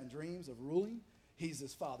happened, he's having dreams of ruling. He's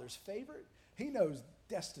his father's favorite. He knows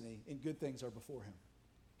destiny and good things are before him.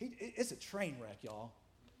 It's a train wreck, y'all.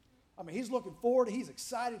 I mean, he's looking forward. He's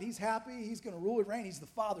excited. He's happy. He's going to rule and reign. He's the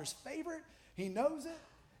father's favorite. He knows it.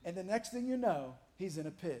 And the next thing you know, he's in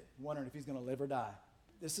a pit, wondering if he's going to live or die.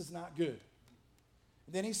 This is not good.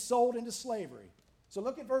 Then he's sold into slavery. So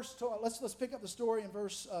look at verse 12. Let's pick up the story in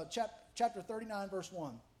verse chapter 39, verse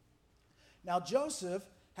 1. Now Joseph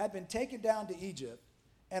had been taken down to Egypt,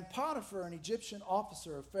 and Potiphar, an Egyptian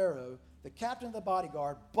officer of Pharaoh, the captain of the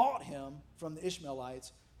bodyguard, bought him from the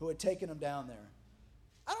Ishmaelites who had taken him down there.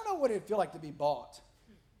 I don't know what it'd feel like to be bought.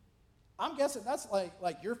 I'm guessing that's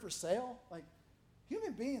like you're for sale. Like,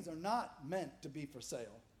 human beings are not meant to be for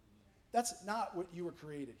sale. That's not what you were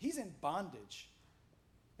created. He's in bondage.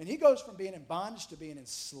 And he goes from being in bondage to being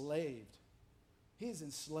enslaved. He's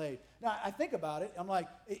enslaved. Now, I think about it. I'm like,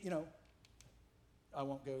 I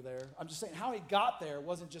won't go there. I'm just saying how he got there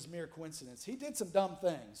wasn't just mere coincidence. He did some dumb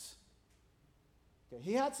things. Okay,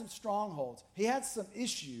 he had some strongholds. He had some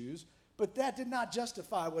issues, but that did not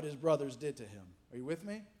justify what his brothers did to him. Are you with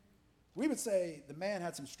me? We would say the man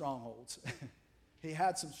had some strongholds. He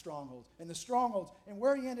had some strongholds. And the strongholds, and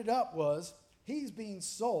where he ended up was he's being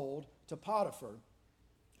sold to Potiphar.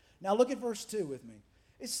 Now look at verse 2 with me.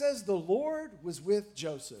 It says the Lord was with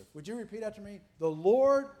Joseph. Would you repeat after me? The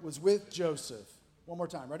Lord was with Joseph. One more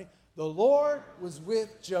time. Ready? The Lord was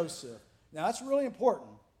with Joseph. Now that's really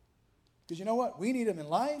important. Because you know what? We need him in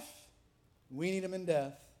life. We need him in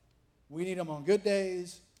death. We need him on good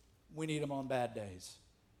days. We need him on bad days.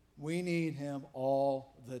 We need him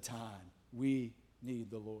all the time. We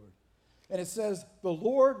need the Lord. And it says the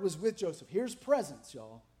Lord was with Joseph. Here's presence,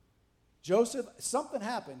 y'all. Joseph, something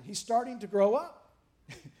happened. He's starting to grow up.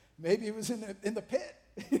 Maybe he was in the pit.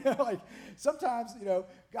 Sometimes,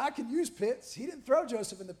 God can use pits. He didn't throw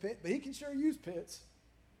Joseph in the pit, but he can sure use pits.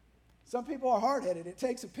 Some people are hard-headed. It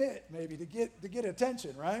takes a pit, maybe, to get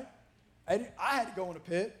attention, right? I had to go in a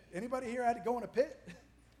pit. Anybody here had to go in a pit?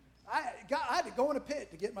 I had to go in a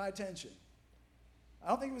pit to get my attention. I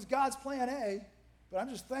don't think it was God's plan A, but I'm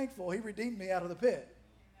just thankful he redeemed me out of the pit,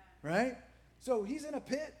 right? So he's in a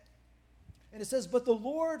pit. And it says, but the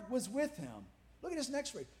Lord was with him. Look at this next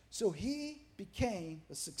phrase. So he became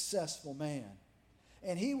a successful man.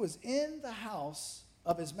 And he was in the house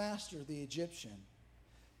of his master, the Egyptian.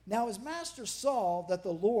 Now his master saw that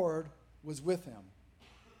the Lord was with him.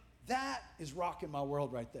 That is rocking my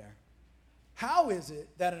world right there. How is it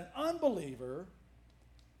that an unbeliever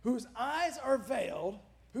whose eyes are veiled,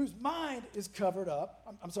 whose mind is covered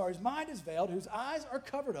up, his mind is veiled, whose eyes are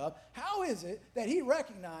covered up, how is it that he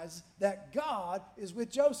recognizes that God is with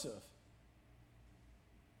Joseph?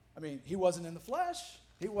 I mean, he wasn't in the flesh.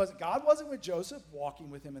 God wasn't with Joseph, walking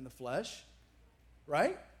with him in the flesh,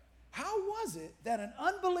 right? How was it that an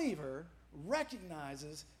unbeliever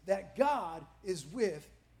recognizes that God is with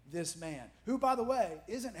this man, who, by the way,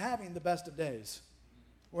 isn't having the best of days?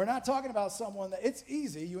 We're not talking about someone that, it's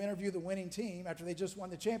easy. You interview the winning team after they just won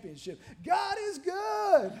the championship. God is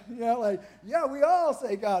good. We all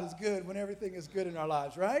say God is good when everything is good in our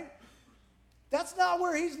lives, right? That's not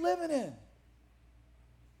where he's living in.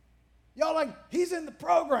 Y'all, he's in the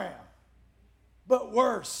program, but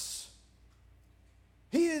worse.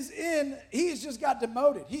 He's just got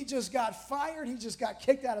demoted. He just got fired. He just got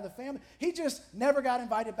kicked out of the family. He just never got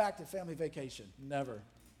invited back to family vacation. Never.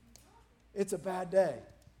 It's a bad day.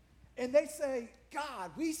 And they say,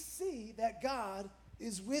 God, we see that God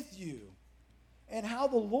is with you, and how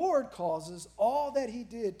the Lord causes all that he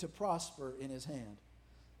did to prosper in his hand.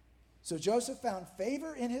 So Joseph found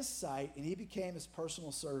favor in his sight, and he became his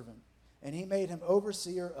personal servant. And he made him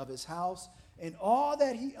overseer of his house, and all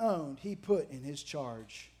that he owned he put in his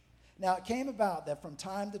charge. Now it came about that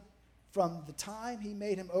from the time he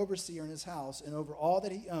made him overseer in his house and over all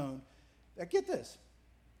that he owned, now get this,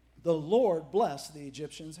 the Lord blessed the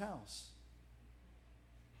Egyptian's house.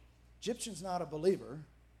 Egyptian's not a believer.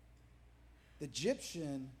 The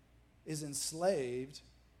Egyptian is enslaved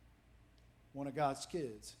one of God's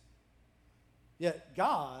kids. Yet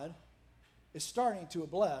God is starting to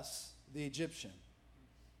bless the Egyptian.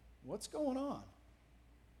 What's going on?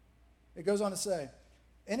 It goes on to say,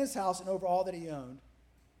 in his house and over all that he owned,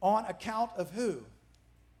 on account of who?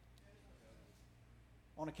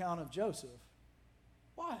 On account of Joseph.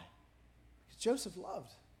 Why? Because Joseph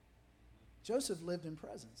loved. Joseph lived in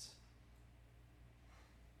presence.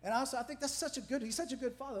 And also, I think he's such a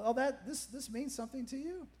good father. Oh, this means something to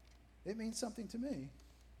you. It means something to me,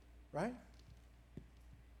 right?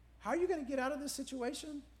 How are you going to get out of this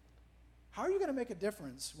situation? How are you going to make a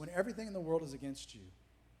difference when everything in the world is against you?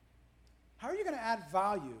 How are you going to add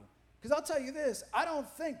value? Because I'll tell you this, I don't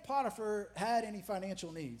think Potiphar had any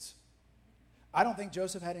financial needs. I don't think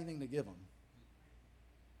Joseph had anything to give him.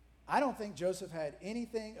 I don't think Joseph had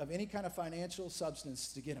anything of any kind of financial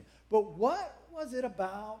substance to get him. But what was it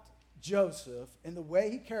about Joseph and the way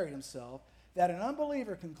he carried himself that an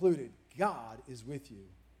unbeliever concluded, God is with you?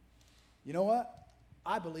 You know what?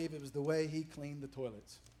 I believe it was the way he cleaned the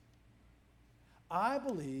toilets. I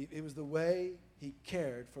believe it was the way he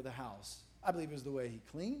cared for the house. I believe it was the way he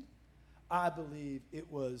cleaned. I believe it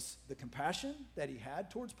was the compassion that he had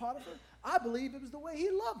towards Potiphar. I believe it was the way he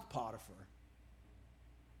loved Potiphar.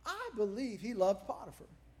 I believe he loved Potiphar.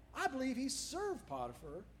 I believe he served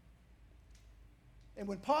Potiphar. And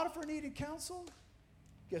when Potiphar needed counsel,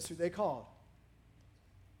 guess who they called?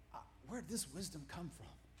 Where did this wisdom come from?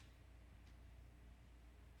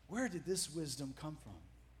 Where did this wisdom come from?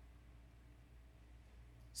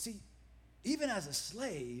 See, even as a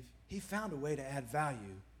slave, he found a way to add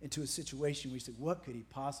value into a situation where he said, what could he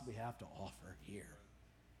possibly have to offer here?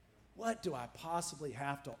 What do I possibly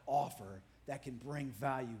have to offer that can bring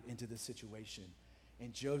value into this situation?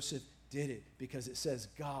 And Joseph did it because it says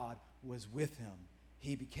God was with him.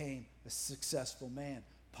 He became a successful man.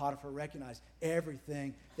 Potiphar recognized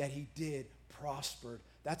everything that he did prospered.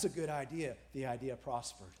 That's a good idea, the idea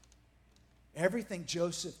prospered. Everything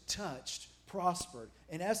Joseph touched prospered.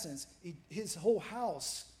 In essence, his whole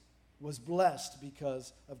house was blessed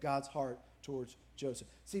because of God's heart towards Joseph.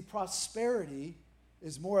 See, prosperity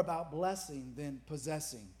is more about blessing than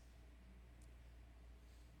possessing.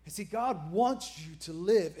 And see, God wants you to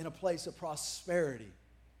live in a place of prosperity.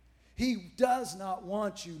 He does not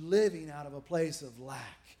want you living out of a place of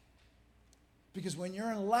lack. Because when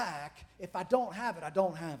you're in lack, if I don't have it, I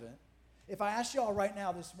don't have it. If I ask y'all right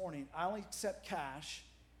now this morning, I only accept cash.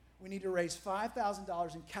 We need to raise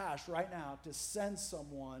 $5,000 in cash right now to send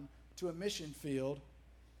someone to a mission field.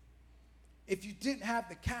 If you didn't have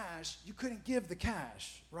the cash, you couldn't give the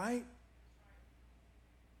cash, right?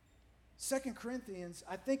 2 Corinthians,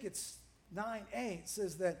 I think it's 9:8,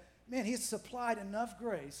 says that, man, he's supplied enough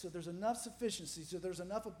grace, so there's enough sufficiency, so there's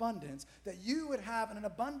enough abundance, that you would have an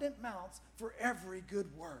abundant amount for every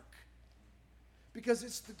good work. Because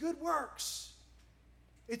it's the good works.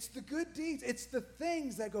 It's the good deeds. It's the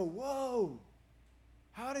things that go, whoa,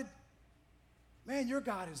 man, your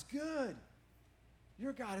God is good.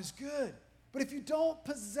 Your God is good. But if you don't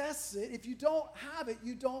possess it, if you don't have it,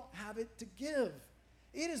 you don't have it to give.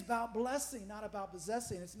 It is about blessing, not about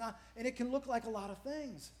possessing. It's not, and it can look like a lot of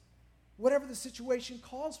things. Whatever the situation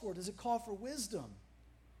calls for, does it call for wisdom?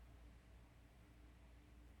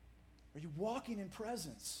 Are you walking in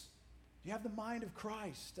presence? Do you have the mind of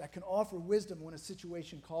Christ that can offer wisdom when a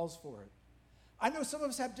situation calls for it? I know some of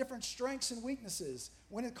us have different strengths and weaknesses.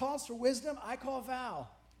 When it calls for wisdom, I call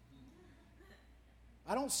Val.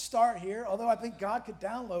 I don't start here, although I think God could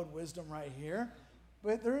download wisdom right here.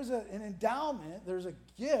 But there is an endowment, there's a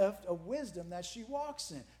gift of wisdom that she walks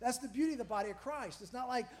in. That's the beauty of the body of Christ. It's not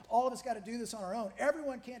like all of us got to do this on our own.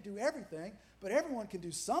 Everyone can't do everything, but everyone can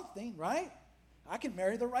do something, right? I can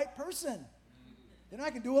marry the right person. Then I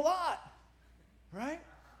can do a lot, right?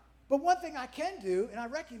 But one thing I can do, and I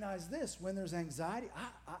recognize this, when there's anxiety,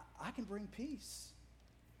 I can bring peace.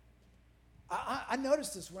 I notice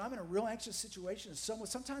this when I'm in a real anxious situation.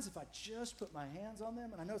 Sometimes if I just put my hands on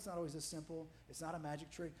them, and I know it's not always this simple, it's not a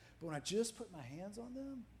magic trick, but when I just put my hands on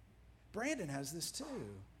them, Brandon has this too.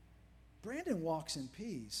 Brandon walks in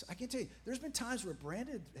peace. I can tell you, there's been times where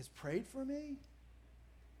Brandon has prayed for me,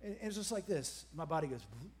 and it's just like this. My body goes,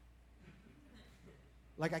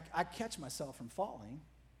 like I catch myself from falling,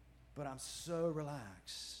 but I'm so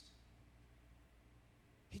relaxed.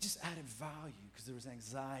 He just added value because there was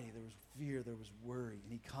anxiety, there was fear, there was worry,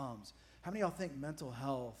 and he comes. How many of y'all think mental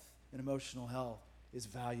health and emotional health is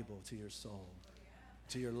valuable to your soul,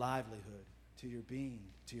 to your livelihood, to your being,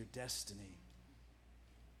 to your destiny?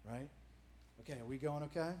 Right? Okay, are we going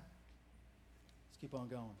okay? Let's keep on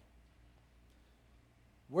going.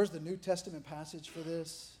 Where's the New Testament passage for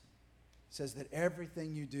this? says that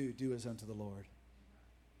everything you do, do as unto the Lord.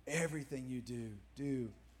 Everything you do, do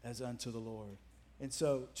as unto the Lord. And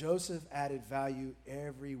so Joseph added value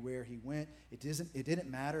everywhere he went. It didn't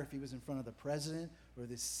matter if he was in front of the president or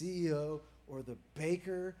the CEO or the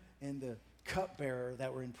baker and the cupbearer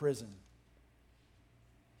that were in prison.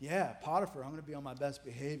 Yeah, Potiphar, I'm going to be on my best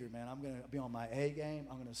behavior, man. I'm going to be on my A game.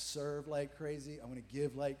 I'm going to serve like crazy. I'm going to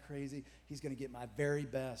give like crazy. He's going to get my very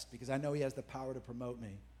best because I know he has the power to promote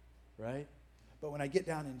me, right? But when I get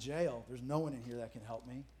down in jail, there's no one in here that can help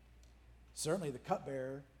me. Certainly the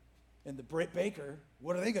cupbearer and the baker,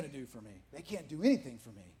 what are they going to do for me? They can't do anything for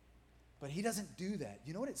me. But he doesn't do that.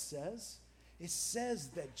 You know what it says? It says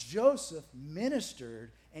that Joseph ministered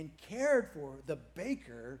and cared for the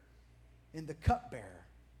baker and the cupbearer.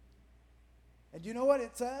 And you know what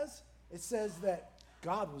it says? It says that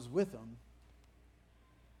God was with him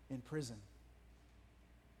in prison.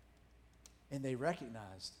 And they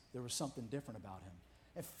recognized there was something different about him.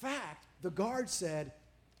 In fact, the guard said,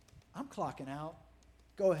 I'm clocking out.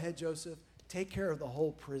 Go ahead, Joseph. Take care of the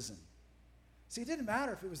whole prison. See, it didn't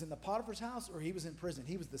matter if it was in the Potiphar's house or he was in prison.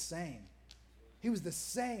 He was the same. He was the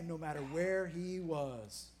same no matter where he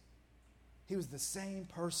was. He was the same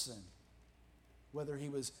person, whether he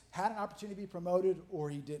had an opportunity to be promoted or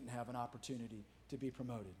he didn't have an opportunity to be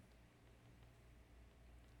promoted.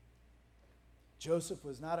 Joseph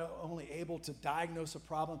was not only able to diagnose a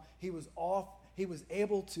problem, he was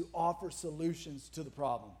able to offer solutions to the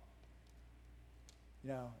problem. You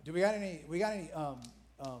know, we got any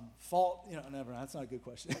fault? You know, never. That's not a good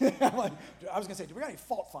question. I was gonna say, do we got any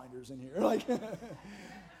fault finders in here? Like,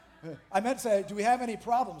 I meant to say, do we have any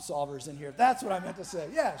problem solvers in here? That's what I meant to say.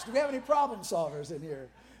 Yes. Do we have any problem solvers in here?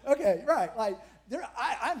 Okay, right. Like,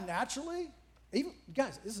 I'm naturally, even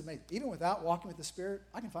guys, this is amazing. Even without walking with the Spirit,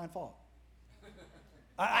 I can find fault.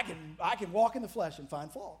 I can walk in the flesh and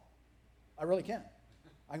find fault. I really can.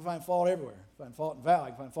 I can find fault everywhere. I can find fault in Val. I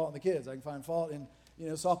can find fault in the kids. I can find fault in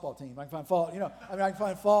softball team. I can find fault, I can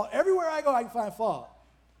find fault. Everywhere I go, I can find fault.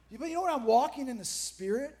 But you know what? I'm walking in the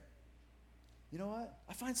Spirit. You know what?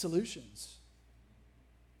 I find solutions.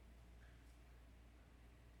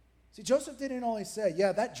 See, Joseph didn't only say,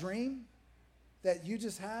 yeah, that dream that you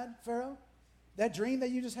just had, Pharaoh, that dream that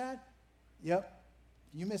you just had, yep,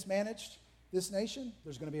 you mismanaged this nation,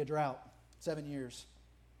 there's going to be a drought, 7 years.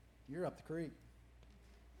 You're up the creek.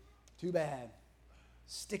 Too bad.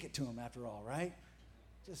 Stick it to him after all, right?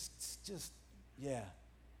 Just, yeah.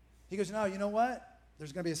 He goes, no, you know what?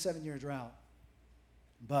 There's going to be a 7-year drought.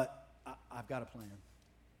 But I've got a plan.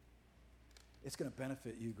 It's going to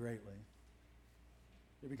benefit you greatly.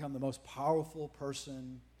 You become the most powerful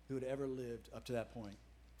person who had ever lived up to that point,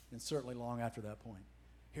 and certainly long after that point.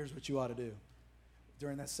 Here's what you ought to do.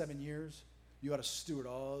 During that 7 years, you ought to steward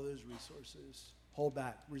all those resources. Hold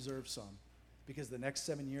back, reserve some. Because the next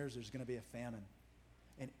 7 years, there's going to be a famine.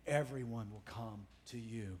 And everyone will come to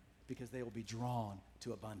you because they will be drawn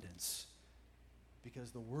to abundance.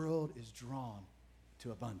 Because the world is drawn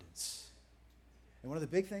to abundance. And one of the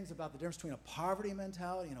big things about the difference between a poverty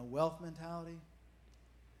mentality and a wealth mentality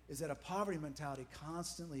is that a poverty mentality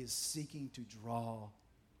constantly is seeking to draw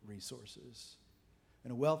resources.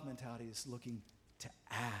 And a wealth mentality is looking to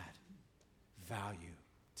add value,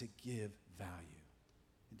 to give value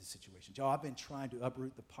into situations. Y'all, I've been trying to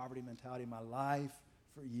uproot the poverty mentality in my life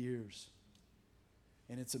for years.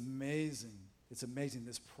 And it's amazing. It's amazing,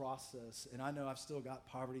 this process. And I know I've still got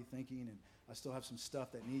poverty thinking, and I still have some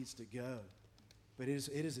stuff that needs to go. But it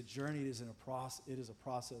is a journey. It is a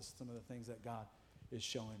process, some of the things that God is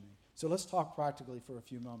showing me. So let's talk practically for a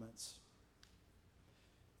few moments.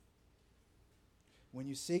 When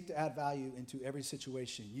you seek to add value into every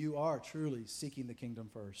situation, you are truly seeking the kingdom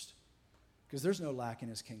first. Because there's no lack in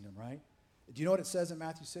his kingdom, right? Do you know what it says in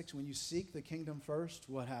Matthew 6? When you seek the kingdom first,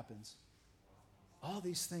 what happens? All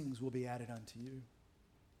these things will be added unto you.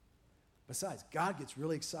 Besides, God gets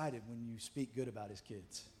really excited when you speak good about his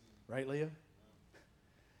kids. Right, Leah?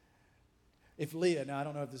 If Leah, now I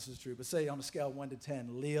don't know if this is true, but say on a scale of 1 to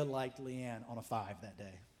 10, Leah liked Leanne on a 5 that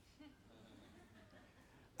day.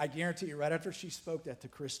 I guarantee you, right after she spoke that to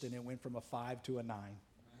Kristen, it went from a 5 to a 9.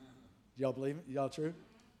 Y'all believe it? Y'all true?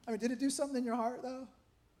 I mean, did it do something in your heart, though?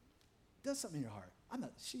 It does something in your heart.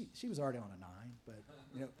 She was already on a 9,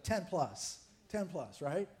 but 10 plus,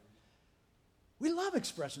 right? We love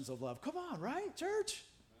expressions of love. Come on, right, church?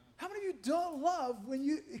 How many of you don't love when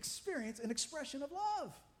you experience an expression of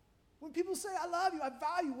love? When people say, I love you, I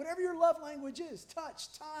value, whatever your love language is,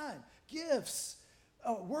 touch, time, gifts,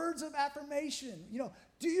 words of affirmation.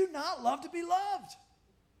 Do you not love to be loved?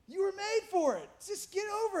 You were made for it. Just get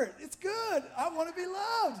over it. It's good. I want to be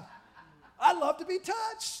loved. I love to be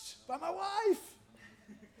touched by my wife.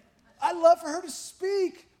 I love for her to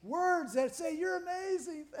speak words that say, you're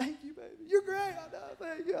amazing. Thank you, baby. You're great. I know.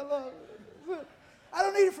 Thank you. I love it. I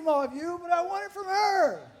don't need it from all of you, but I want it from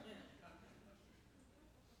her.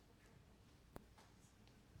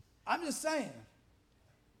 I'm just saying.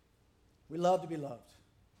 We love to be loved.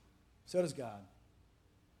 So does God.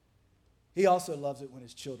 He also loves it when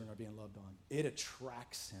his children are being loved on. It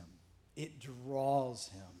attracts him. It draws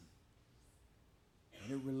him.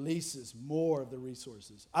 And it releases more of the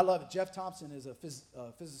resources. I love it. Jeff Thompson is a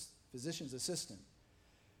physician's assistant.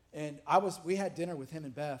 And we had dinner with him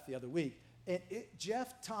and Beth the other week. And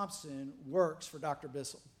Jeff Thompson works for Dr.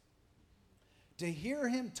 Bissell. To hear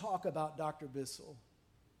him talk about Dr. Bissell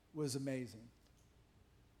was amazing.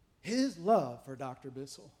 His love for Dr.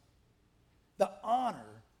 Bissell, the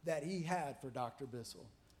honor that he had for Dr. Bissell,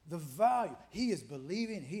 the value. He is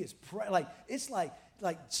believing, he is praying. It's like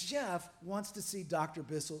Jeff wants to see Dr.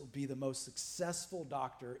 Bissell be the most successful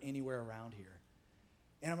doctor anywhere around here.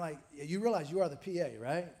 And I'm like, you realize you are the PA,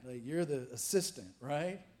 right? Like, you're the assistant,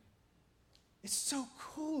 right? It's so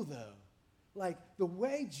cool, though. Like, the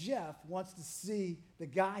way Jeff wants to see the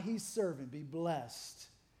guy he's serving be blessed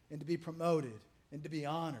and to be promoted and to be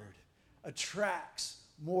honored attracts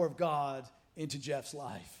more of God into Jeff's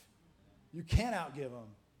life. You can't outgive him.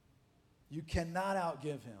 You cannot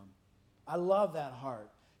outgive him. I love that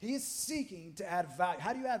heart. He is seeking to add value.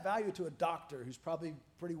 How do you add value to a doctor who's probably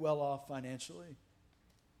pretty well off financially?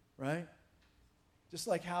 Right? Just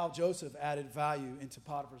like how Joseph added value into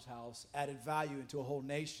Potiphar's house, added value into a whole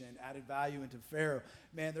nation, added value into Pharaoh.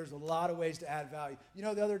 Man, there's a lot of ways to add value. You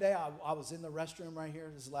know, the other day I was in the restroom right here,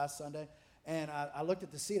 this is last Sunday, and I looked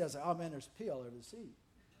at the seat. I was like, oh, man, there's pee all over the seat.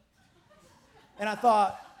 And I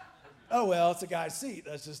thought, oh, well, it's a guy's seat.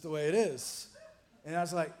 That's just the way it is. And I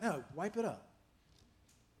was like, no, wipe it up.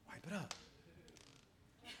 Wipe it up.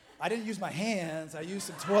 I didn't use my hands. I used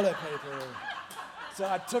some toilet paper. So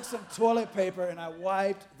I took some toilet paper and I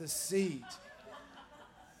wiped the seat.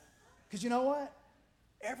 Because you know what?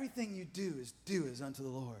 Everything you do is unto the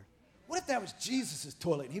Lord. What if that was Jesus'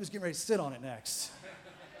 toilet and he was getting ready to sit on it next?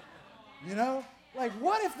 You know? Like,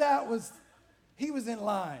 what if that was, he was in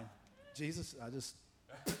line? Jesus, just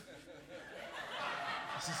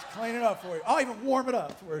clean it up for you. I'll even warm it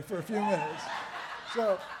up for a few minutes.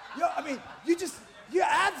 So, you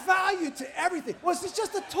add value to everything. Well, it's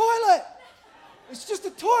just a toilet. It's just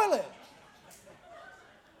a toilet.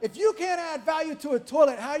 If you can't add value to a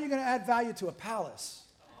toilet, how are you going to add value to a palace?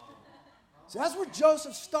 So that's where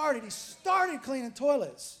Joseph started. He started cleaning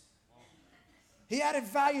toilets. He added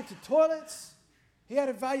value to toilets. He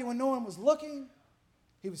added value when no one was looking.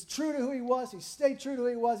 He was true to who he was. He stayed true to who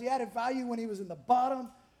he was. He added value when he was in the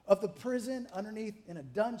bottom of the prison, underneath in a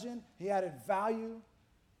dungeon. He added value.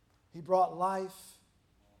 He brought life.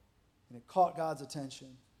 And it caught God's attention.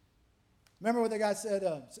 Remember what the guy said?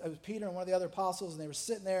 It was Peter and one of the other apostles, and they were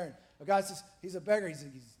sitting there, and a guy says, he's a beggar, he's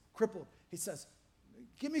crippled. He says,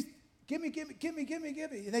 give me.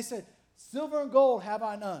 And they said, silver and gold have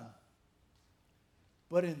I none.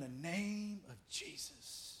 But in the name of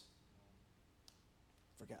Jesus,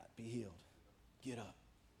 forgot, be healed. Get up.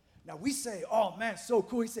 Now we say, oh man, so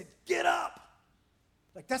cool. He said, get up.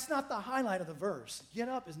 Like, that's not the highlight of the verse. Get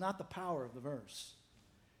up is not the power of the verse.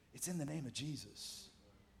 It's in the name of Jesus.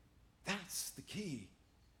 That's the key.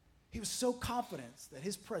 He was so confident that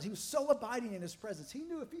his presence, he was so abiding in his presence. He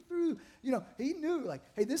knew if he threw, he knew, like,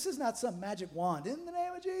 hey, this is not some magic wand. In the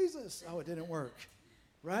name of Jesus. Oh, it didn't work.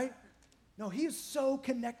 Right? No, he is so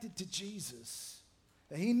connected to Jesus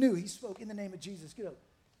that he knew. He spoke in the name of Jesus. Get up.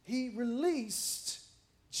 He released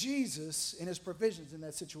Jesus in his provisions in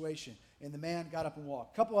that situation. And the man got up and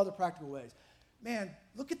walked. A couple other practical ways. Man,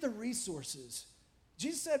 look at the resources.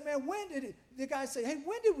 Jesus said, man, the guy said, hey,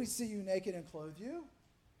 when did we see you naked and clothe you?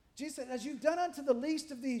 Jesus said, as you've done unto the least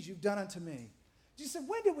of these, you've done unto me. Jesus said,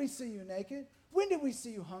 when did we see you naked? When did we see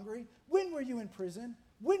you hungry? When were you in prison?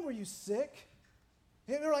 When were you sick?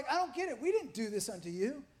 And they're like, I don't get it. We didn't do this unto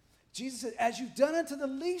you. Jesus said, as you've done unto the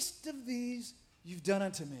least of these, you've done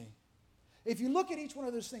unto me. If you look at each one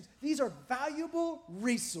of those things, these are valuable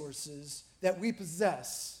resources that we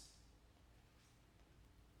possess.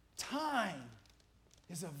 Time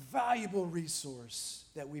is a valuable resource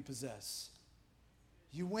that we possess.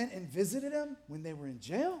 You went and visited them when they were in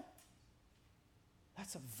jail?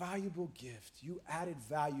 That's a valuable gift. You added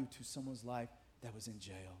value to someone's life that was in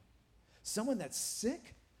jail. Someone that's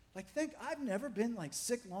sick, I've never been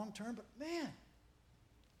sick long term, but man,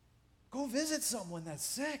 go visit someone that's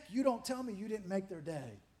sick. You don't tell me you didn't make their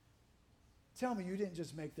day. Tell me you didn't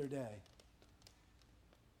just make their day.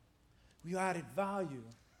 You added value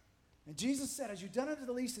And Jesus said, as you've done it to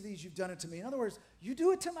the least of these, you've done it to me. In other words, you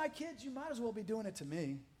do it to my kids, you might as well be doing it to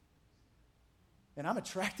me. And I'm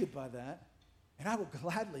attracted by that. And I will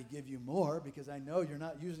gladly give you more because I know you're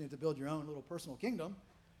not using it to build your own little personal kingdom.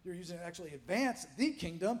 You're using it to actually advance the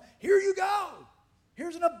kingdom. Here you go.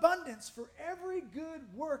 Here's an abundance for every good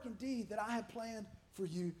work and deed that I have planned for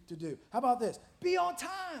you to do. How about this? Be on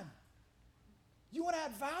time. You want to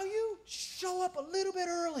add value? Show up a little bit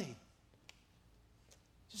early.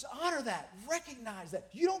 Just honor that. Recognize that.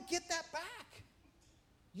 You don't get that back.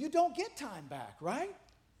 You don't get time back, right?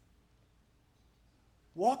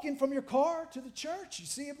 Walking from your car to the church, you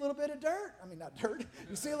see a little bit of dirt. I mean, not dirt.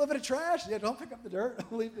 You see a little bit of trash. Yeah, don't pick up the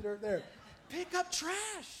dirt. Leave the dirt there. Pick up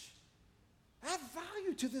trash. Add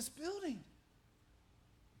value to this building.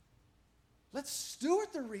 Let's steward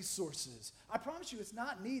the resources. I promise you, it's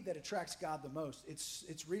not need that attracts God the most.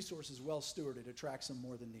 It's resources well stewarded attracts him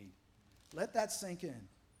more than need. Let that sink in.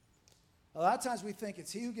 A lot of times we think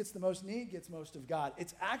it's he who gets the most need gets most of God.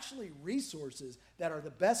 It's actually resources that are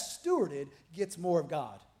the best stewarded gets more of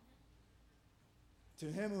God. To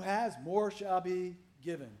him who has, more shall be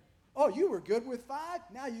given. Oh, you were good with 5,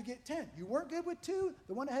 now you get 10. You weren't good with 2,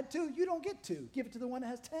 the one that had 2, you don't get 2. Give it to the one that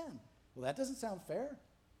has 10. Well, that doesn't sound fair.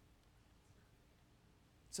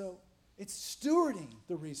 So it's stewarding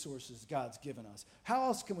the resources God's given us. How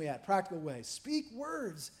else can we add? Practical ways. Speak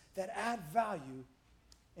words that add value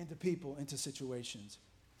into people, into situations.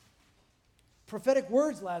 Prophetic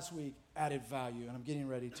words last week added value, and I'm getting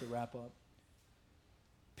ready to wrap up.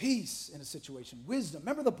 Peace in a situation. Wisdom.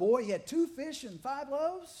 Remember the boy? He had 2 fish and 5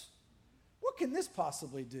 loaves? What can this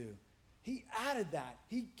possibly do? He added that.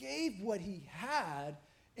 He gave what he had,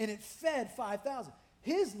 and it fed 5,000.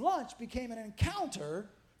 His lunch became an encounter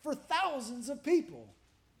for thousands of people.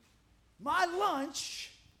 My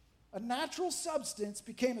lunch, a natural substance,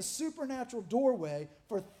 became a supernatural doorway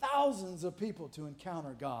for thousands of people to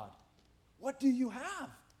encounter God. What do you have?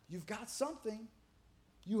 You've got something.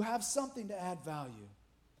 You have something to add value.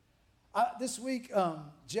 This week,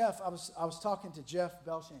 Jeff, I was talking to Jeff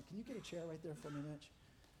Belshan. Can you get a chair right there for me, Mitch?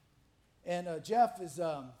 And Jeff is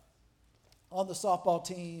on the softball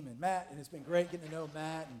team, and Matt, and it's been great getting to know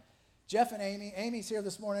Matt. And Jeff and Amy. Amy's here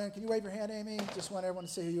this morning. Can you wave your hand, Amy? Just want everyone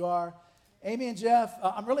to see who you are. Amy and Jeff,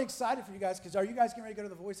 I'm really excited for you guys because are you guys getting ready to go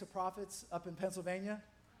to the Voice of Prophets up in Pennsylvania?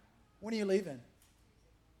 When are you leaving?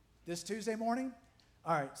 This Tuesday morning?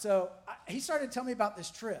 All right, so he started to tell me about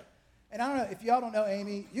this trip. And I don't know, if y'all don't know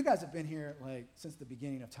Amy, you guys have been here like since the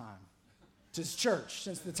beginning of time. This church,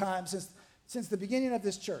 since the beginning of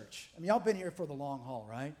this church. I mean, y'all been here for the long haul,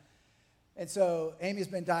 right? And so Amy's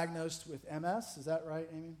been diagnosed with MS. Is that right,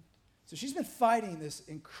 Amy? So she's been fighting this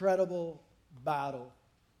incredible battle.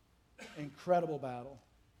 Incredible battle.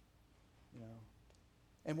 You know.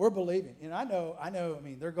 And we're believing. And I know, I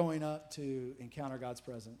mean, they're going up to encounter God's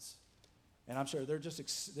presence. And I'm sure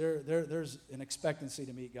there's an expectancy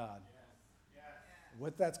to meet God.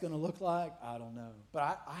 What that's going to look like, I don't know.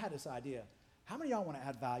 But I had this idea. How many of y'all want to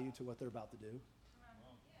add value to what they're about to do?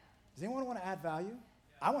 Does anyone want to add value?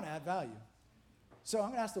 I want to add value. So I'm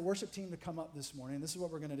going to ask the worship team to come up this morning. This is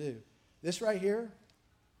what we're going to do. This right here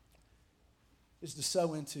is to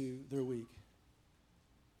sow into their week.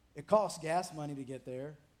 It costs gas money to get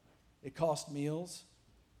there. It costs meals,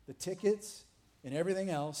 the tickets, and everything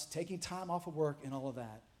else, taking time off of work and all of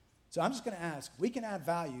that. So I'm just going to ask, we can add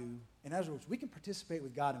value, and as words, we can participate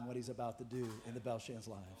with God in what he's about to do in the Belshans'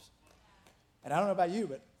 lives. And I don't know about you,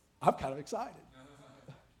 but I'm kind of excited.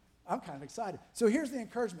 I'm kind of excited. So here's the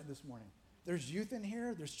encouragement this morning. There's youth in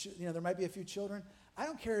here. There might be a few children. I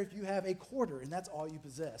don't care if you have a quarter and that's all you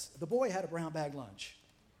possess. The boy had a brown bag lunch.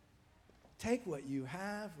 Take what you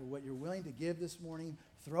have or what you're willing to give this morning,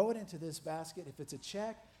 throw it into this basket. If it's a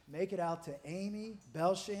check, make it out to Amy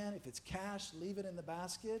Belshan. If it's cash, leave it in the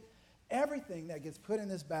basket. Everything that gets put in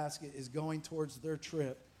this basket is going towards their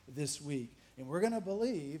trip this week. And we're going to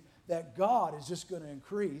believe that God is just going to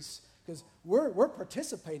increase because we're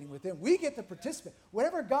participating with him. We get to participate.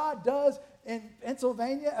 Whatever God does in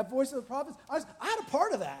Pennsylvania at Voice of the Prophets, I had a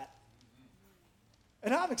part of that.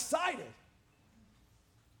 And I'm excited.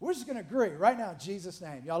 We're just going to agree right now in Jesus'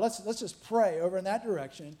 name. Y'all, let's just pray over in that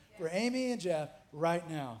direction for Amy and Jeff right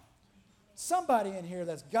now. Somebody in here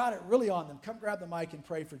that's got it really on them, come grab the mic and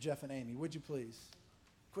pray for Jeff and Amy. Would you please?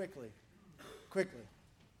 Quickly.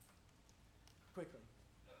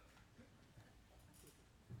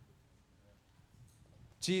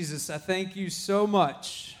 Jesus, I thank you so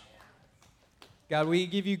much. God, we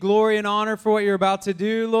give you glory and honor for what you're about to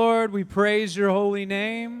do, Lord. We praise your holy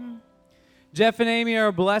name. Jeff and Amy are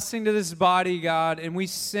a blessing to this body, God, and we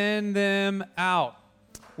send them out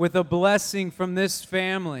with a blessing from this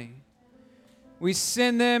family. We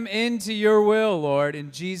send them into your will, Lord, in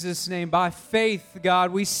Jesus' name. By faith,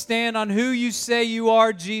 God, we stand on who you say you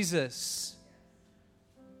are, Jesus.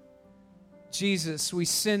 Jesus, we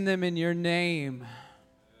send them in your name.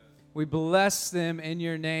 We bless them in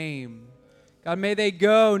your name. God, may they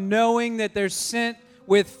go knowing that they're sent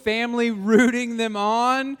with family rooting them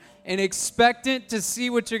on and expectant to see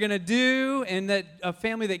what you're going to do, and that a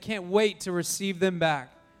family that can't wait to receive them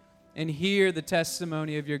back and hear the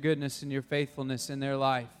testimony of your goodness and your faithfulness in their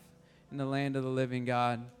life in the land of the living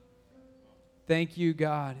God. Thank you,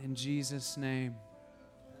 God, in Jesus' name.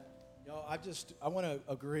 Y'all, I want to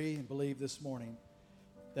agree and believe this morning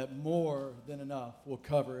that more than enough will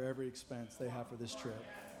cover every expense they have for this trip.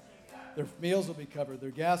 Their meals will be covered, their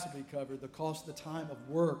gas will be covered, the cost of the time of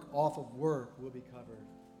work, off of work will be covered.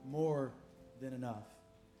 More than enough.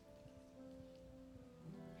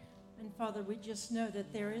 And Father, we just know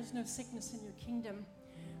that there is no sickness in your kingdom.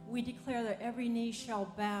 We declare that every knee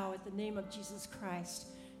shall bow at the name of Jesus Christ.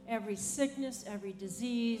 Every sickness, every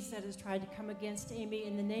disease that has tried to come against Amy,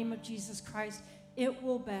 in the name of Jesus Christ, it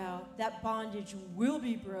will bow. That bondage will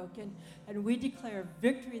be broken. And we declare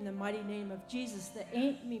victory in the mighty name of Jesus, that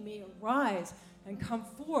Amy may arise and come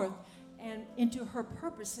forth and into her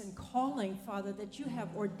purpose and calling, Father, that you have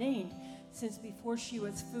ordained since before she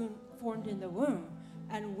was formed in the womb.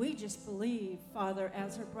 And we just believe, Father,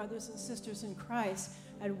 as her brothers and sisters in Christ,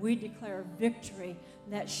 and we declare victory,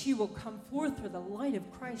 that she will come forth with the light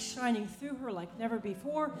of Christ shining through her like never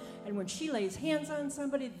before. And when she lays hands on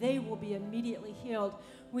somebody, they will be immediately healed.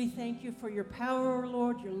 We thank you for your power,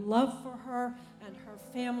 Lord, your love for her and her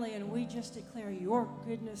family, and we just declare your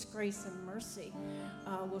goodness, grace, and mercy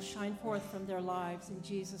will shine forth from their lives in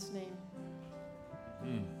Jesus' name.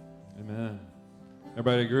 Amen.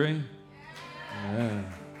 Everybody agree? Yeah.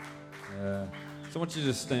 Yeah. So I want you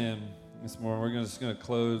to stand this morning. We're just going to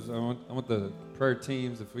close. I want the prayer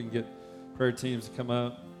teams, if we can get prayer teams to come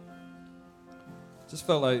up. Just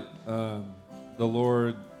felt like the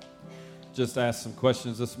Lord just asked some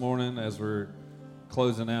questions this morning as we're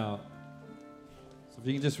closing out. So if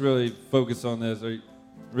you can just really focus on this, or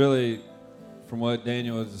really from what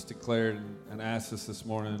Daniel has just declared and asked us this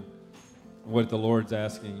morning, what the Lord's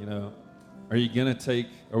asking, are we going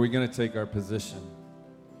to take our position?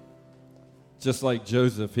 Just like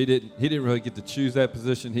Joseph, he didn't really get to choose that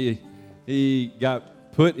position. He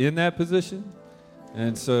got put in that position.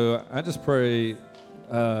 And so I just pray,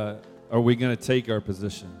 are we going to take our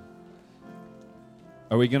position?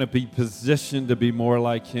 Are we going to be positioned to be more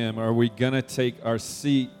like him? Are we going to take our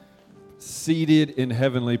seat seated in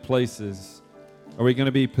heavenly places? Are we going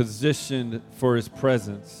to be positioned for his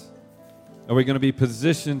presence? Are we going to be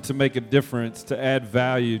positioned to make a difference, to add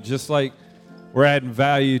value, just like we're adding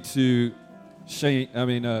value to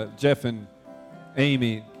Jeff and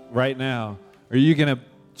Amy right now? Are you going to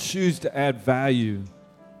choose to add value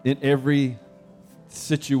in every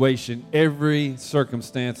situation, every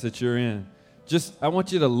circumstance that you're in? I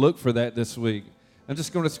want you to look for that this week. I'm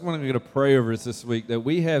going to pray over us this week, that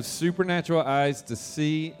we have supernatural eyes to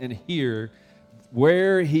see and hear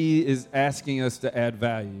where he is asking us to add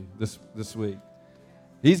value this week.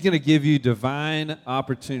 He's going to give you divine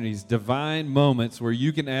opportunities, divine moments where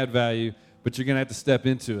you can add value, but you're going to have to step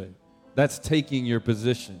into it. That's taking your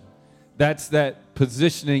position. That's that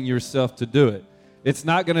positioning yourself to do it.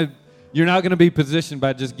 You're not going to be positioned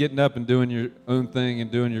by just getting up and doing your own thing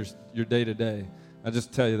and doing your day-to-day. I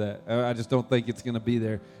just tell you that. I just don't think it's going to be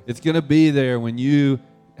there. It's going to be there when you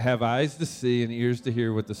have eyes to see and ears to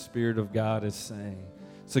hear what the Spirit of God is saying.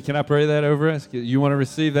 So can I pray that over us? You want to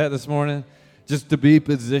receive that this morning? Just to be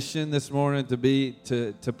positioned this morning, to be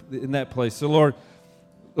to in that place. So Lord,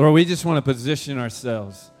 we just want to position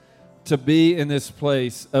ourselves to be in this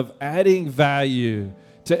place of adding value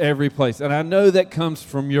to every place. And I know that comes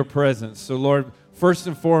from your presence. So Lord, first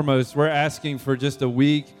and foremost, we're asking for just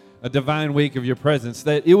a divine week of your presence,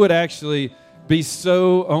 that it would actually be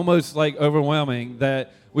so almost like overwhelming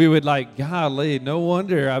that we would like, golly, no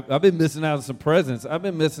wonder I've been missing out on some presence. I've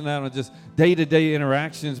been missing out on just day-to-day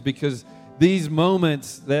interactions because these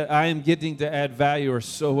moments that I am getting to add value are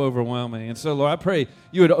so overwhelming. And so, Lord, I pray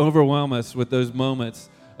you would overwhelm us with those moments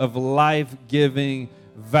of life-giving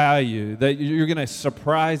value, that you're going to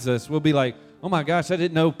surprise us. We'll be like, oh my gosh, I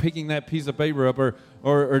didn't know picking that piece of paper up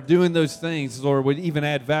or doing those things, Lord, would even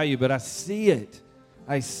add value, but I see it.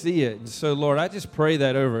 I see it. And so, Lord, I just pray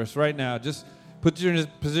that over us right now. Just put you in a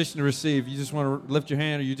position to receive. You just want to lift your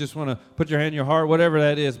hand, or you just want to put your hand in your heart, whatever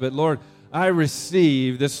that is. But, Lord, I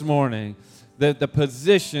receive this morning the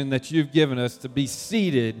position that you've given us to be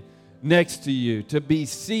seated next to you, to be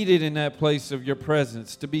seated in that place of your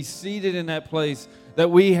presence, to be seated in that place that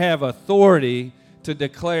we have authority to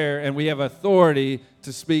declare, and we have authority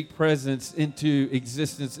to speak presence into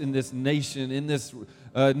existence in this nation, in this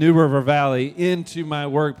New River Valley, into my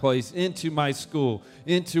workplace, into my school,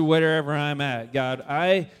 into wherever I'm at. God,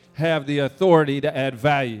 I have the authority to add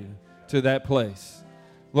value to that place.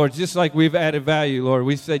 Lord, just like we've added value, Lord,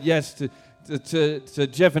 we said yes to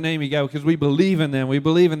Jeff and Amy, God, because we believe in them. We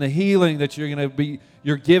believe in the healing that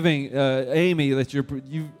you're giving Amy, that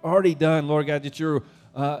you've already done, Lord God, that you're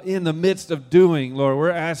in the midst of doing, Lord. We're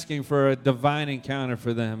asking for a divine encounter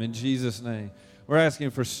for them in Jesus' name. We're asking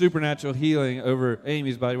for supernatural healing over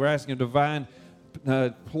Amy's body. We're asking a divine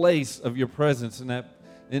place of your presence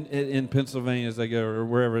in Pennsylvania as they go, or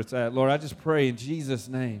wherever it's at. Lord, I just pray in Jesus'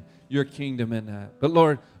 name, your kingdom in that. But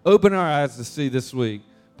Lord, open our eyes to see this week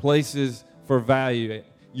places for value,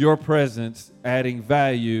 your presence adding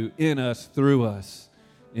value in us, through us.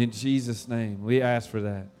 In Jesus' name, we ask for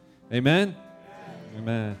that. Amen?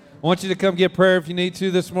 Amen. I want you to come get prayer if you need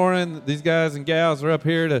to this morning. These guys and gals are up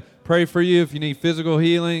here to pray for you. If you need physical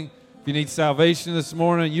healing, if you need salvation this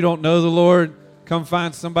morning, you don't know the Lord, come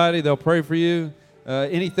find somebody. They'll pray for you.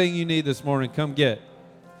 Anything you need this morning, come get.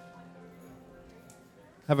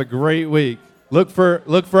 Have a great week. Look for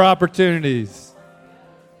opportunities.